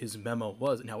vulnerable his memo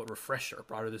was and how it refreshed her,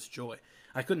 brought her this joy.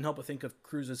 I couldn't help but think of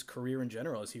Cruise's career in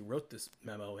general as he wrote this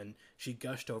memo, and she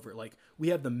gushed over it. Like, we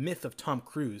have the myth of Tom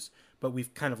Cruise, but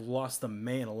we've kind of lost the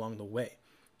man along the way.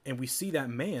 And we see that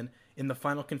man in the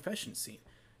final confession scene.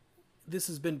 This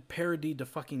has been parodied to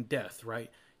fucking death, right?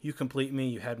 You complete me,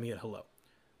 you had me at hello.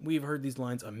 We've heard these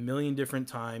lines a million different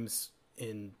times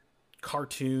in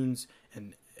cartoons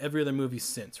and every other movie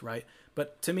since, right?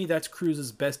 But to me, that's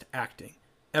Cruise's best acting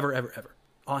ever, ever, ever.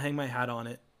 I'll hang my hat on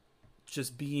it.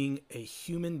 Just being a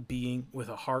human being with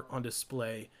a heart on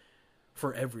display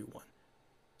for everyone.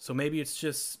 So maybe it's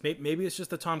just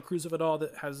the Tom Cruise of it all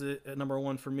that has it at number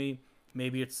one for me.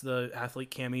 Maybe it's the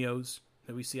athlete cameos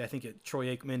that we see. I think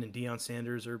Troy Aikman and Deion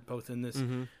Sanders are both in this.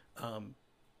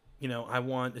 You know, I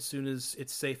want, as soon as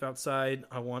it's safe outside,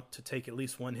 I want to take at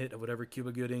least one hit of whatever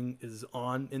Cuba Gooding is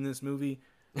on in this movie.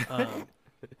 But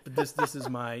this is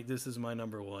my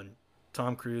number one.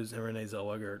 Tom Cruise and Renee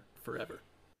Zellweger forever.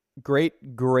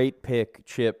 Great pick,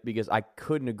 Chip, because I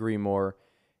couldn't agree more.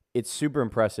 It's super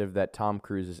impressive that Tom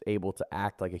Cruise is able to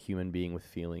act like a human being with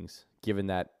feelings, given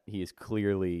that he is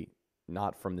clearly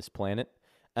not from this planet.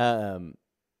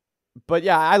 But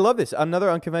yeah, I love this.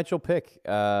 Another unconventional pick.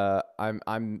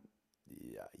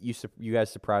 You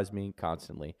guys surprise me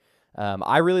constantly.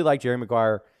 I really like Jerry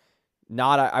Maguire.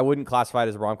 I wouldn't classify it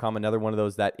as a rom-com. Another one of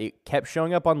those that it kept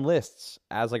showing up on lists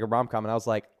as like a rom-com, and I was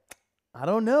like, I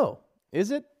don't know,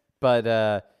 is it? But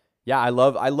yeah, I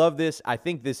love this. I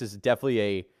think this is definitely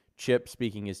a Chip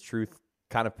speaking his truth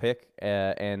kind of pick,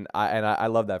 and I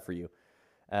love that for you.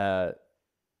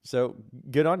 So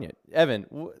good on you,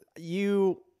 Evan.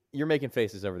 You're making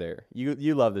faces over there.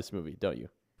 You love this movie, don't you?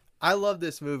 I love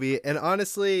this movie, and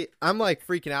honestly, I'm like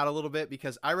freaking out a little bit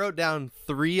because I wrote down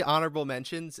 3 honorable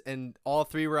mentions, and all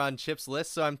 3 were on Chip's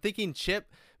list. So I'm thinking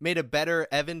Chip made a better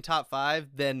Evan top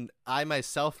 5 than I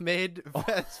myself made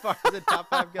as far as the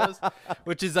top 5 goes,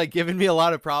 which is like giving me a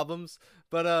lot of problems.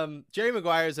 But Jerry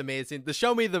Maguire is amazing. The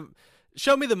Show Me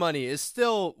the Money is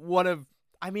still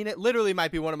it literally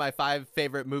might be one of my 5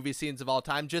 favorite movie scenes of all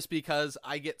time, just because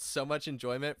I get so much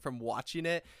enjoyment from watching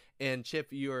it. And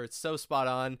Chip, you are so spot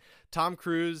on. Tom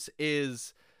Cruise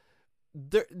is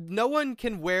there. No one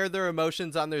can wear their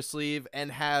emotions on their sleeve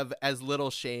and have as little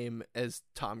shame as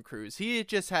Tom Cruise. He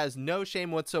just has no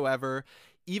shame whatsoever,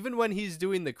 even when he's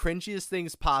doing the cringiest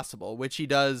things possible, which he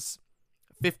does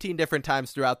 15 different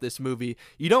times throughout this movie.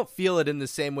 You don't feel it in the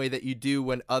same way that you do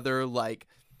when other like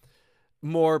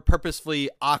more purposefully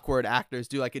awkward actors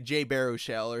do, like a Jay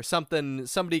Baruchel or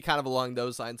somebody kind of along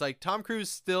those lines. Like Tom Cruise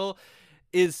still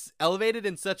is elevated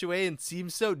in such a way and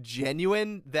seems so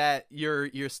genuine that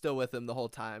you're still with him the whole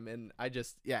time. And I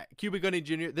just, yeah, Cuba Gooding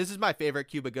Jr. This is my favorite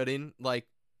Cuba Gooding, like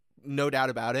no doubt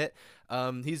about it.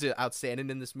 He's outstanding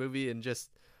in this movie and just,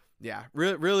 yeah,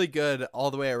 really good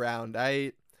all the way around.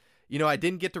 I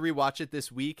didn't get to rewatch it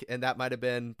this week, and that might have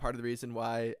been part of the reason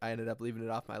why I ended up leaving it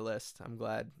off my list. I'm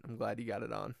glad you got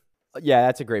it on. Yeah,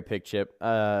 that's a great pick, Chip.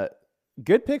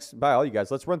 Good picks by all you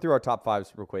guys. Let's run through our top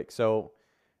fives real quick. So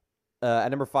at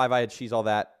number 5, I had She's All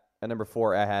That. At number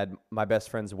 4, I had My Best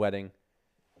Friend's Wedding.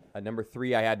 At number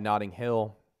 3, I had Notting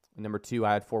Hill. At number 2,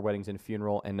 I had 4 Weddings and a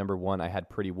Funeral. And number 1, I had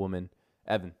Pretty Woman.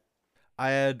 Evan. I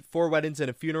had 4 Weddings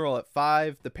and a Funeral at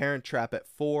 5, The Parent Trap at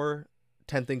 4,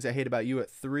 10 Things I Hate About You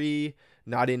at 3,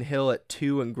 Notting Hill at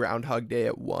 2, and Groundhog Day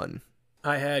at 1.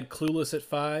 I had Clueless at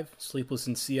 5, Sleepless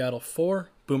in Seattle 4,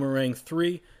 Boomerang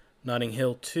 3, Notting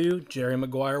Hill 2, Jerry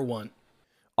Maguire 1.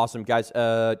 Awesome, guys.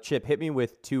 Chip, hit me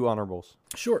with 2 honorables.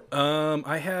 Sure.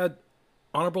 I had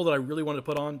honorable that I really wanted to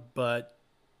put on, but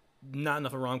not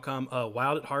enough of a rom-com.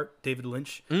 Wild at Heart, David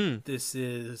Lynch. This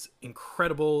is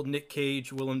incredible. Nick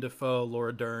Cage, Willem Dafoe,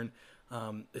 Laura Dern.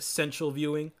 Essential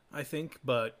viewing, I think,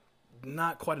 but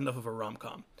not quite enough of a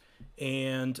rom-com.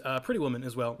 And Pretty Woman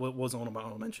as well was one of my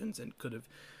honorable mentions and could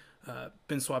have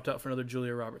been swapped out for another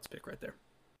Julia Roberts pick right there.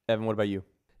 Evan, what about you?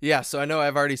 Yeah, so I know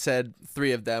I've already said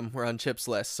 3 of them were on Chip's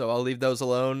list, so I'll leave those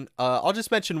alone. I'll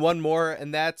just mention one more,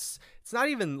 and it's not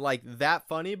even like that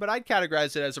funny, but I'd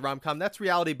categorize it as a rom-com. That's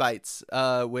Reality Bites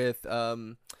with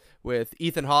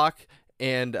Ethan Hawke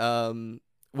and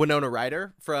Winona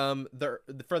Ryder from the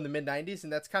mid-90s,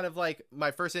 and that's kind of like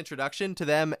my first introduction to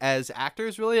them as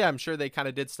actors, really. I'm sure they kind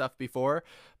of did stuff before,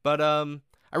 but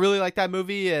I really like that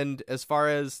movie. And as far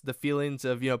as the feelings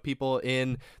of, people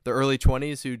in the early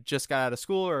 20s who just got out of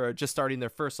school or are just starting their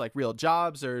first like real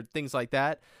jobs or things like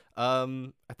that,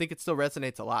 I think it still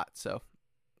resonates a lot. So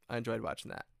I enjoyed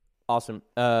watching that. Awesome.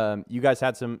 You guys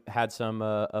had some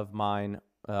of mine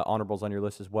honorables on your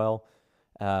list as well.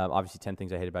 Obviously 10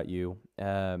 Things I Hate About You.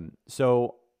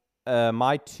 So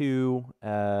my 2,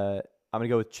 I'm going to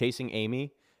go with Chasing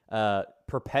Amy.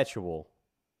 Perpetual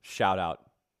shout out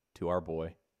to our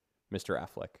boy, Mr.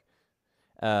 Affleck.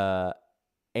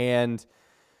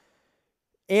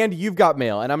 And You've Got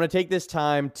Mail. And I'm going to take this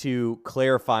time to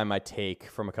clarify my take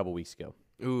from a couple weeks ago.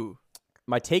 Ooh.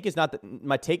 My take is not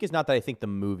that I think the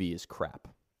movie is crap.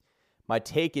 My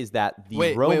take is that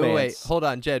the romance... Wait. Hold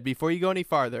on, Jed. Before you go any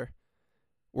farther,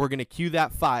 we're going to cue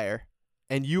that fire,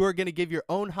 and you are going to give your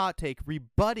own hot take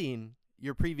rebutting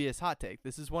your previous hot take.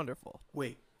 This is wonderful.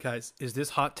 Wait, guys, is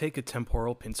this hot take a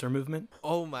temporal pincer movement?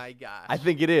 Oh my gosh. I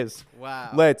think it is.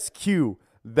 Wow. Let's cue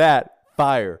that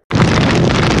fire.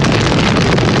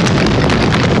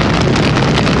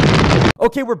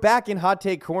 Okay, we're back in Hot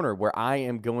Take Corner, where I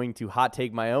am going to hot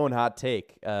take my own hot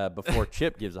take before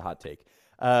Chip gives a hot take.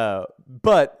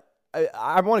 But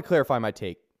I want to clarify my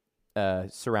take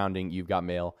surrounding You've Got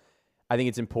Mail. I think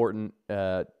it's important,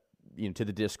 to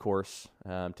the discourse,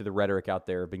 to the rhetoric out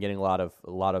there. I've been getting a lot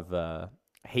of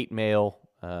hate mail.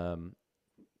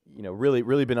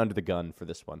 Really been under the gun for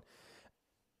this one.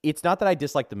 It's not that I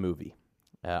dislike the movie.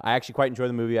 I actually quite enjoy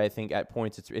the movie. I think at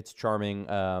points it's charming.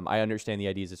 I understand the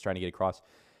ideas it's trying to get across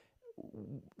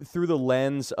through the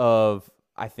lens of,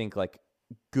 I think, like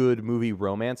good movie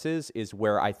romances is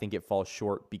where I think it falls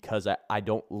short, because I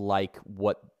don't like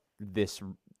what this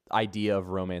idea of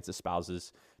romance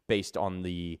espouses based on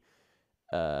the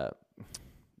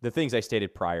things I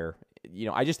stated prior.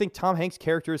 I just think Tom Hanks'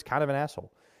 character is kind of an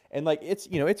asshole. And like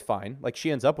it's fine. Like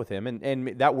she ends up with him and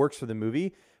that works for the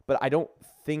movie, but I don't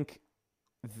think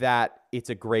that it's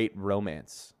a great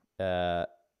romance in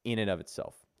and of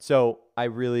itself. So I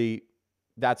wanted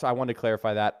to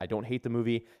clarify that. I don't hate the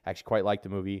movie. I actually quite like the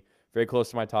movie. Very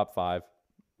close to my top 5.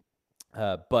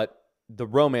 But the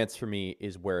romance for me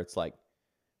is where it's like,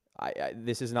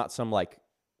 this is not some like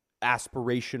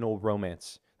aspirational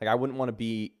romance. Like I wouldn't want to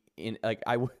be in like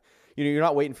you're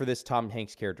not waiting for this Tom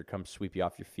Hanks character to come sweep you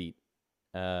off your feet.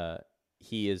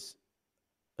 He is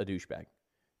a douchebag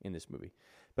in this movie.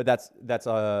 But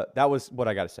that was what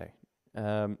I got to say.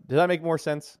 Does that make more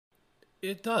sense?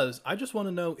 It does. I just want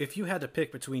to know, if you had to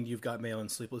pick between You've Got Mail and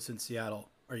Sleepless in Seattle,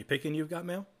 are you picking You've Got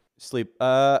Mail?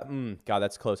 God,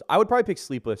 that's close. I would probably pick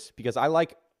Sleepless because I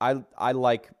like. Oh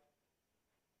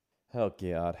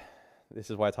God, this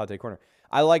is why it's Hot Take Corner.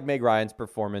 I like Meg Ryan's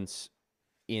performance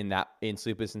in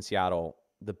Sleepless in Seattle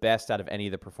the best out of any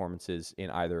of the performances in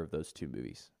either of those two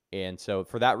movies. And so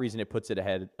for that reason, it puts it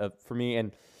ahead of for me.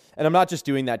 And I'm not just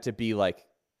doing that to be like,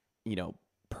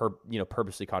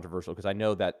 purposely controversial, because I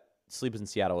know that Sleepless in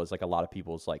Seattle is like a lot of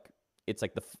people's like, it's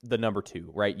like the number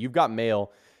 2, right? You've Got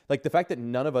Mail. Like the fact that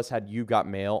none of us had You've Got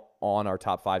Mail on our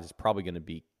top 5s is probably going to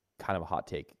be kind of a hot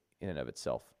take in and of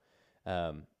itself.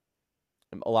 A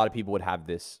lot of people would have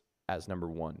this as number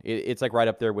 1. It's like right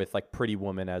up there with like Pretty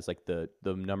Woman as like the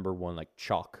number 1 like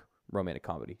chalk romantic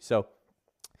comedy. So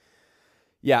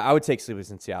yeah, I would take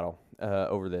Sleepless in Seattle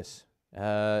over this.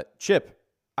 Chip,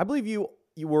 I believe you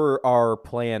were our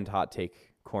planned hot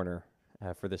take corner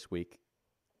for this week.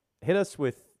 Hit us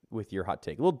with your hot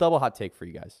take. A little double hot take for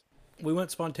you guys. We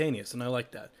went spontaneous, and I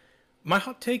like that. My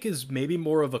hot take is maybe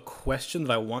more of a question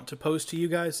that I want to pose to you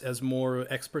guys as more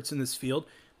experts in this field.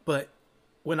 But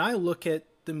when I look at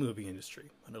the movie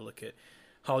industry, when I look at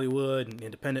Hollywood and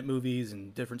independent movies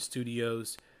and different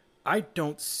studios, I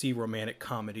don't see romantic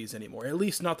comedies anymore, at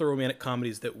least not the romantic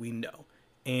comedies that we know.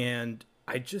 And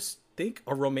I just think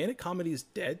a romantic comedy is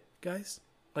dead, guys.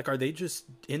 Like, are they just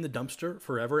in the dumpster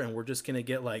forever and we're just going to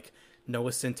get like Noah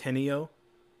Centineo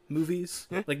movies?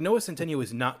 Like, Noah Centineo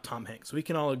is not Tom Hanks. We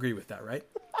can all agree with that, right?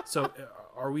 So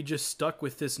are we just stuck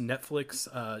with this Netflix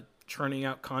churning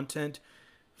out content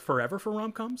forever for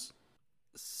rom-coms?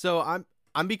 So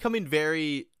I'm becoming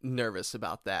very nervous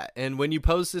about that. And when you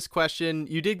posed this question,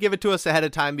 you did give it to us ahead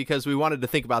of time because we wanted to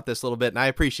think about this a little bit, and I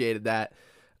appreciated that.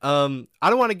 I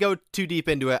don't want to go too deep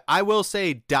into it. I will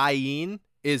say dying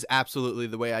is absolutely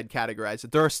the way I'd categorize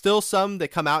it. There are still some that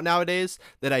come out nowadays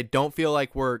that I don't feel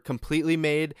like were completely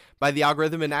made by the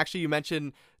algorithm. And actually, you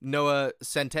mentioned Noah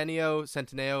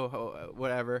Centineo,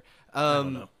 whatever. I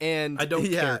don't know. And I don't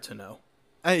care to know.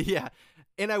 Yeah.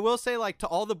 And I will say, like, To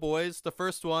All the Boys, the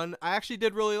first one, I actually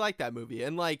did really like that movie.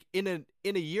 And like in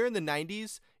a year in the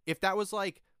 90s, if that was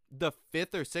like the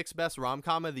 5th or 6th best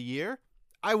rom-com of the year,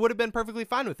 I would have been perfectly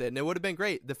fine with it, and it would have been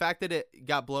great. The fact that it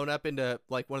got blown up into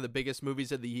like one of the biggest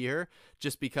movies of the year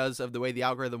just because of the way the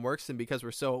algorithm works and because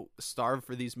we're so starved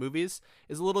for these movies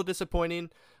is a little disappointing.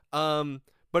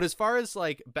 But as far as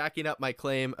like backing up my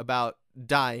claim about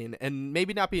dying and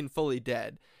maybe not being fully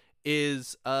dead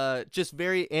is just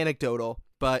very anecdotal,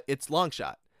 but it's Long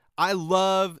Shot. I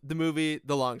love the movie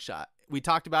The Long Shot. We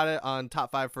talked about it on Top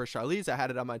 5 for Charlize. I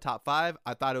had it on my Top 5.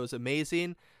 I thought it was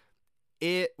amazing.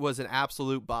 It was an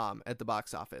absolute bomb at the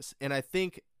box office. And I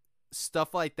think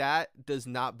stuff like that does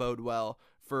not bode well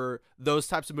for those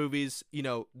types of movies, you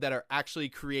know, that are actually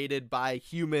created by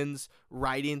humans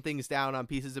writing things down on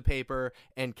pieces of paper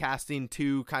and casting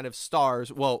 2 kind of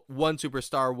stars. Well, 1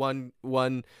 superstar,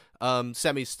 one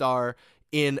semi-star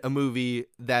in a movie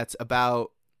that's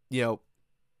about, you know,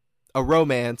 a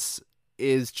romance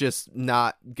is just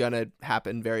not gonna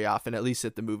happen very often, at least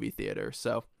at the movie theater.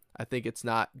 So I think it's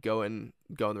not going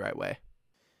the right way.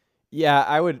 Yeah,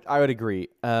 I would agree.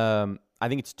 I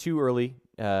think it's too early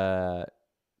to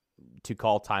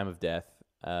call time of death.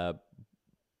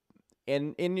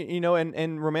 And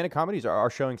romantic comedies are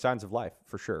showing signs of life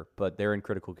for sure, but they're in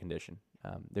critical condition.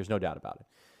 There's no doubt about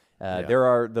it. There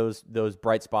are those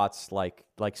bright spots like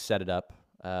Set It Up,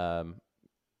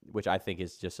 which I think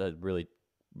is just a really,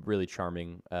 really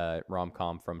charming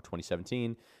rom-com from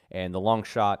 2017, and The Long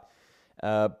Shot.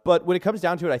 But when it comes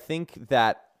down to it, I think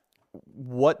that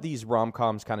what these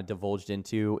rom-coms kind of divulged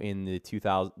into in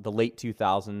the late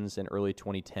 2000s and early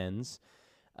 2010s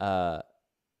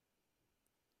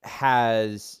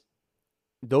has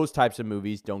those types of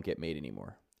movies don't get made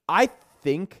anymore. I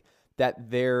think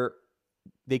that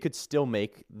they could still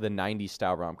make the 90s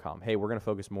style rom-com. Hey, we're going to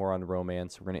focus more on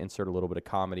romance. We're going to insert a little bit of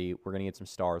comedy. We're going to get some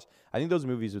stars. I think those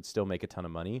movies would still make a ton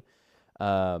of money.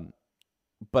 But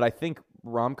I think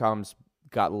rom-coms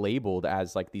got labeled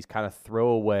as like these kind of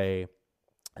throwaway,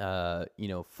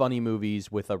 funny movies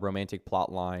with a romantic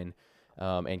plot line,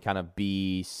 and kind of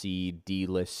B, C, D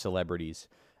list celebrities.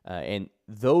 And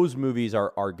those movies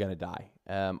are going to die.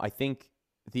 I think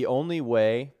the only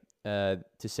way to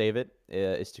save it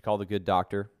is to call The Good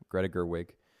Doctor, Greta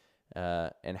Gerwig,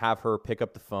 and have her pick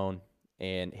up the phone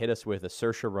and hit us with a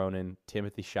Saoirse Ronan,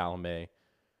 Timothée Chalamet,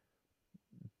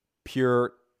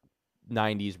 pure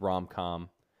 90s rom-com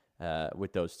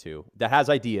with those two that has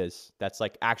ideas, that's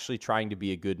like actually trying to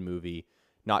be a good movie,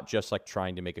 not just like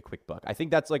trying to make a quick buck. I think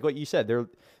that's like what you said.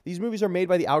 These movies are made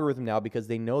by the algorithm now because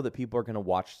they know that people are going to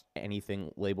watch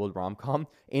anything labeled rom-com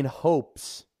in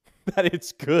hopes that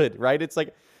it's good, right? It's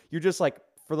like you're just like,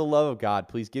 for the love of God,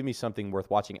 please give me something worth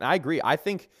watching. And I agree. I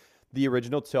think the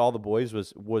original To All the Boys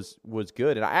was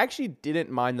good, and I actually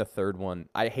didn't mind the third one.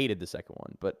 I hated the second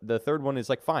one, but the third one is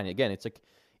like fine. Again, it's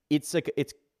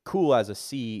cool as a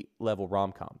C level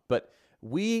rom-com, but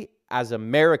we as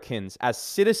Americans, as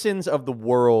citizens of the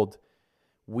world,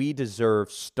 we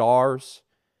deserve stars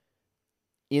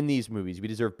in these movies. We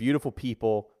deserve beautiful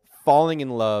people falling in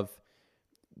love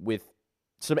with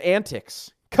some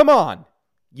antics. Come on.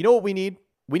 You know what we need?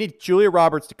 We need Julia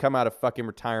Roberts to come out of fucking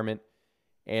retirement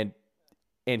and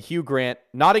Hugh Grant,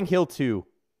 Notting Hill 2.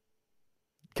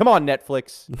 Come on,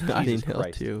 Netflix. Notting Jesus Hill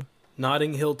Christ. 2.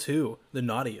 Notting Hill 2, the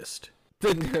naughtiest.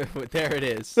 There it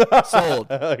is. Sold.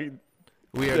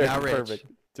 We are now rich. Perfect.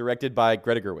 Directed by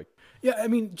Greta Gerwig. Yeah, I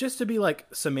mean, just to be like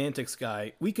semantics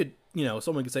guy, we could,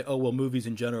 someone could say, oh, well, movies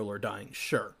in general are dying.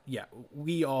 Sure. Yeah,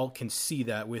 we all can see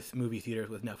that with movie theaters,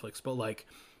 with Netflix. But like,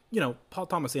 Paul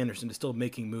Thomas Anderson is still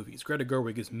making movies. Greta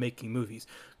Gerwig is making movies.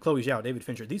 Chloe Zhao, David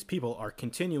Fincher, these people are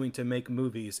continuing to make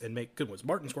movies and make good ones.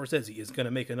 Martin Scorsese is going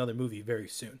to make another movie very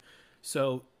soon.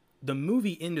 So the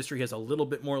movie industry has a little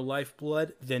bit more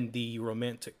lifeblood than the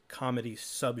romantic comedy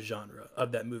subgenre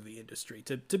of that movie industry,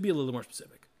 to be a little more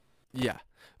specific. Yeah,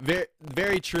 very,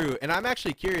 very true. And I'm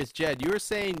actually curious, Jed, you were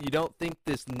saying you don't think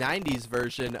this 90s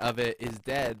version of it is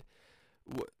dead.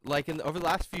 Like over the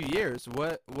last few years,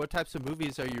 what types of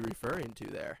movies are you referring to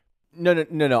there? No.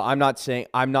 I wasn't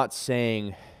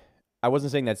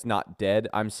saying that's not dead.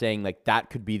 I'm saying like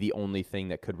that could be the only thing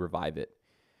that could revive it.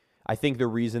 I think the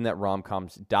reason that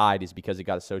rom-coms died is because it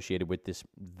got associated with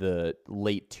the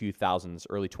late 2000s,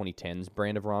 early 2010s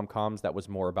brand of rom-coms that was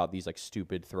more about these like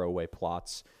stupid throwaway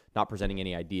plots, not presenting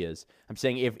any ideas. I'm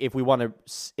saying if we want to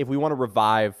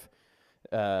revive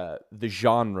the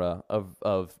genre of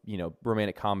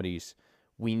romantic comedies,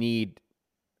 we need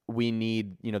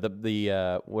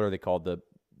the what are they called,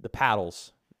 the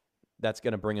paddles that's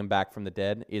going to bring them back from the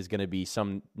dead is going to be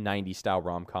some 90s style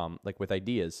rom-com like with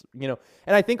ideas, and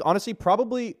I think honestly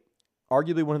probably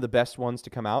arguably one of the best ones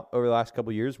to come out over the last couple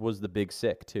of years was The Big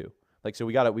Sick too. Like, so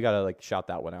we got to like shout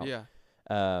that one out. Yeah.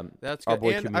 That's our good.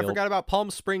 boy And Camille. I forgot about Palm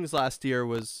Springs last year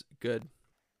was good.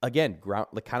 Again,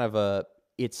 like kind of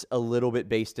it's a little bit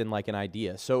based in like an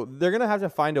idea. So they're going to have to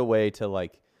find a way to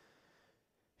like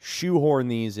shoehorn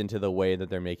these into the way that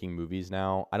they're making movies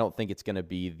now. I don't think it's going to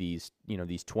be these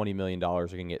 $20 million are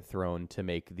going to get thrown to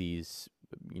make these,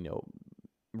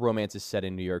 romances set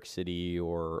in New York City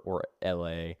or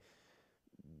LA.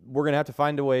 We're going to have to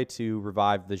find a way to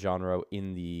revive the genre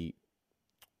in the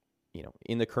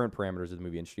current parameters of the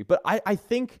movie industry. But I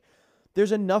think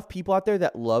there's enough people out there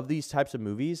that love these types of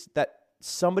movies that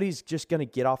somebody's just going to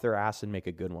get off their ass and make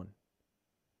a good one.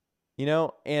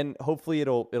 And hopefully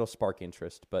it'll spark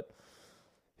interest, but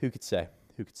who could say?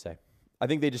 I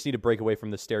think they just need to break away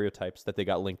from the stereotypes that they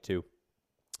got linked to.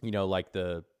 Like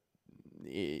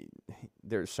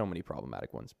there's so many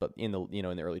problematic ones, but in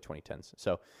the early 2010s.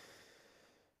 So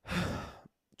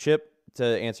Chip, to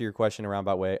answer your question in a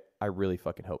roundabout way, I really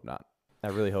fucking hope not. I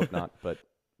really hope not, but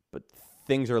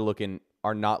things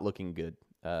are not looking good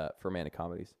for romantic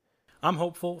comedies. I'm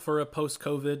hopeful for a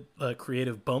post-COVID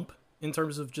creative bump in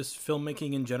terms of just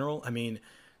filmmaking in general. I mean,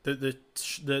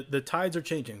 the tides are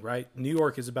changing, right? New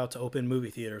York is about to open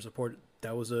movie theaters.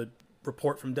 That was a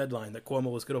report from Deadline that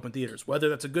Cuomo was going to open theaters. Whether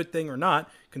that's a good thing or not,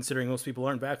 considering most people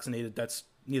aren't vaccinated, that's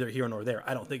neither here nor there.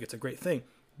 I don't think it's a great thing.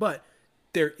 But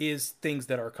there is things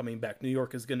that are coming back. New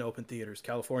York is going to open theaters.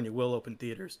 California will open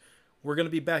theaters. We're going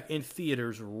to be back in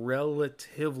theaters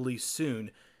relatively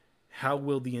soon. How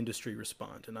will the industry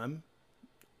respond? And I'm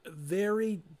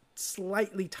very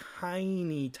slightly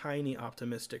tiny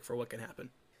optimistic for what can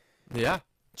happen. Yeah.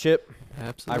 Chip,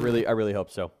 Absolutely. I really hope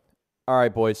so. All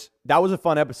right, boys. That was a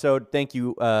fun episode. Thank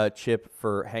you, Chip,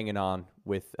 for hanging on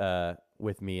with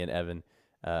me and Evan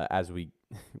as we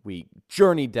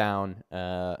journeyed down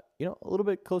a little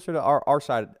bit closer to our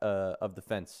side of the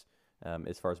fence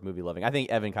as far as movie loving. I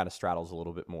think Evan kind of straddles a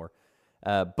little bit more.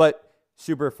 But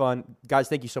super fun. Guys,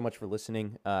 thank you so much for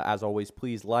listening. As always,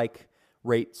 please like,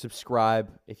 rate,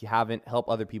 subscribe. If you haven't, help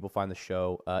other people find the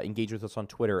show. Engage with us on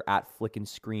Twitter at Flick and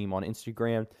Scream, on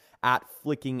Instagram at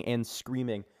Flicking and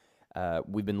Screaming.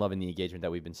 We've been loving the engagement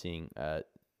that we've been seeing.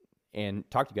 And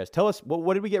talk to you guys. Tell us,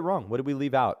 what did we get wrong? What did we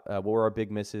leave out? What were our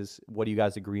big misses? What do you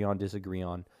guys agree on, disagree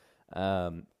on?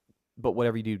 But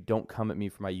whatever you do, don't come at me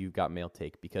for my You Got Mail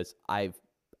take, because I'm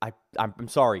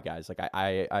sorry, guys. Like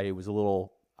I was a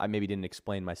little, I maybe didn't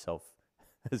explain myself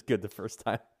as good the first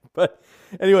time. But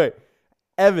anyway,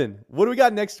 Evan, what do we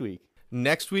got next week?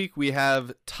 Next week, we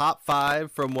have top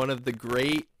 5 from one of the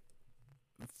great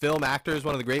film actors,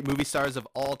 one of the great movie stars of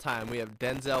all time. We have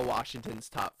Denzel Washington's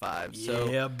top 5. So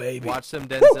yeah, baby. Watch some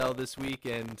Denzel this week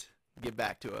and get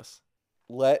back to us.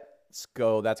 Let's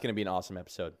go. That's going to be an awesome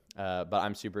episode. But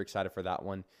I'm super excited for that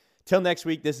one. Till next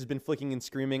week, this has been Flicking and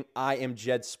Screaming. I am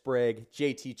Jed Sprague,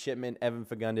 JT Chipman, Evan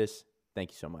Fagundes.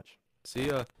 Thank you so much. See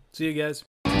ya. See you guys.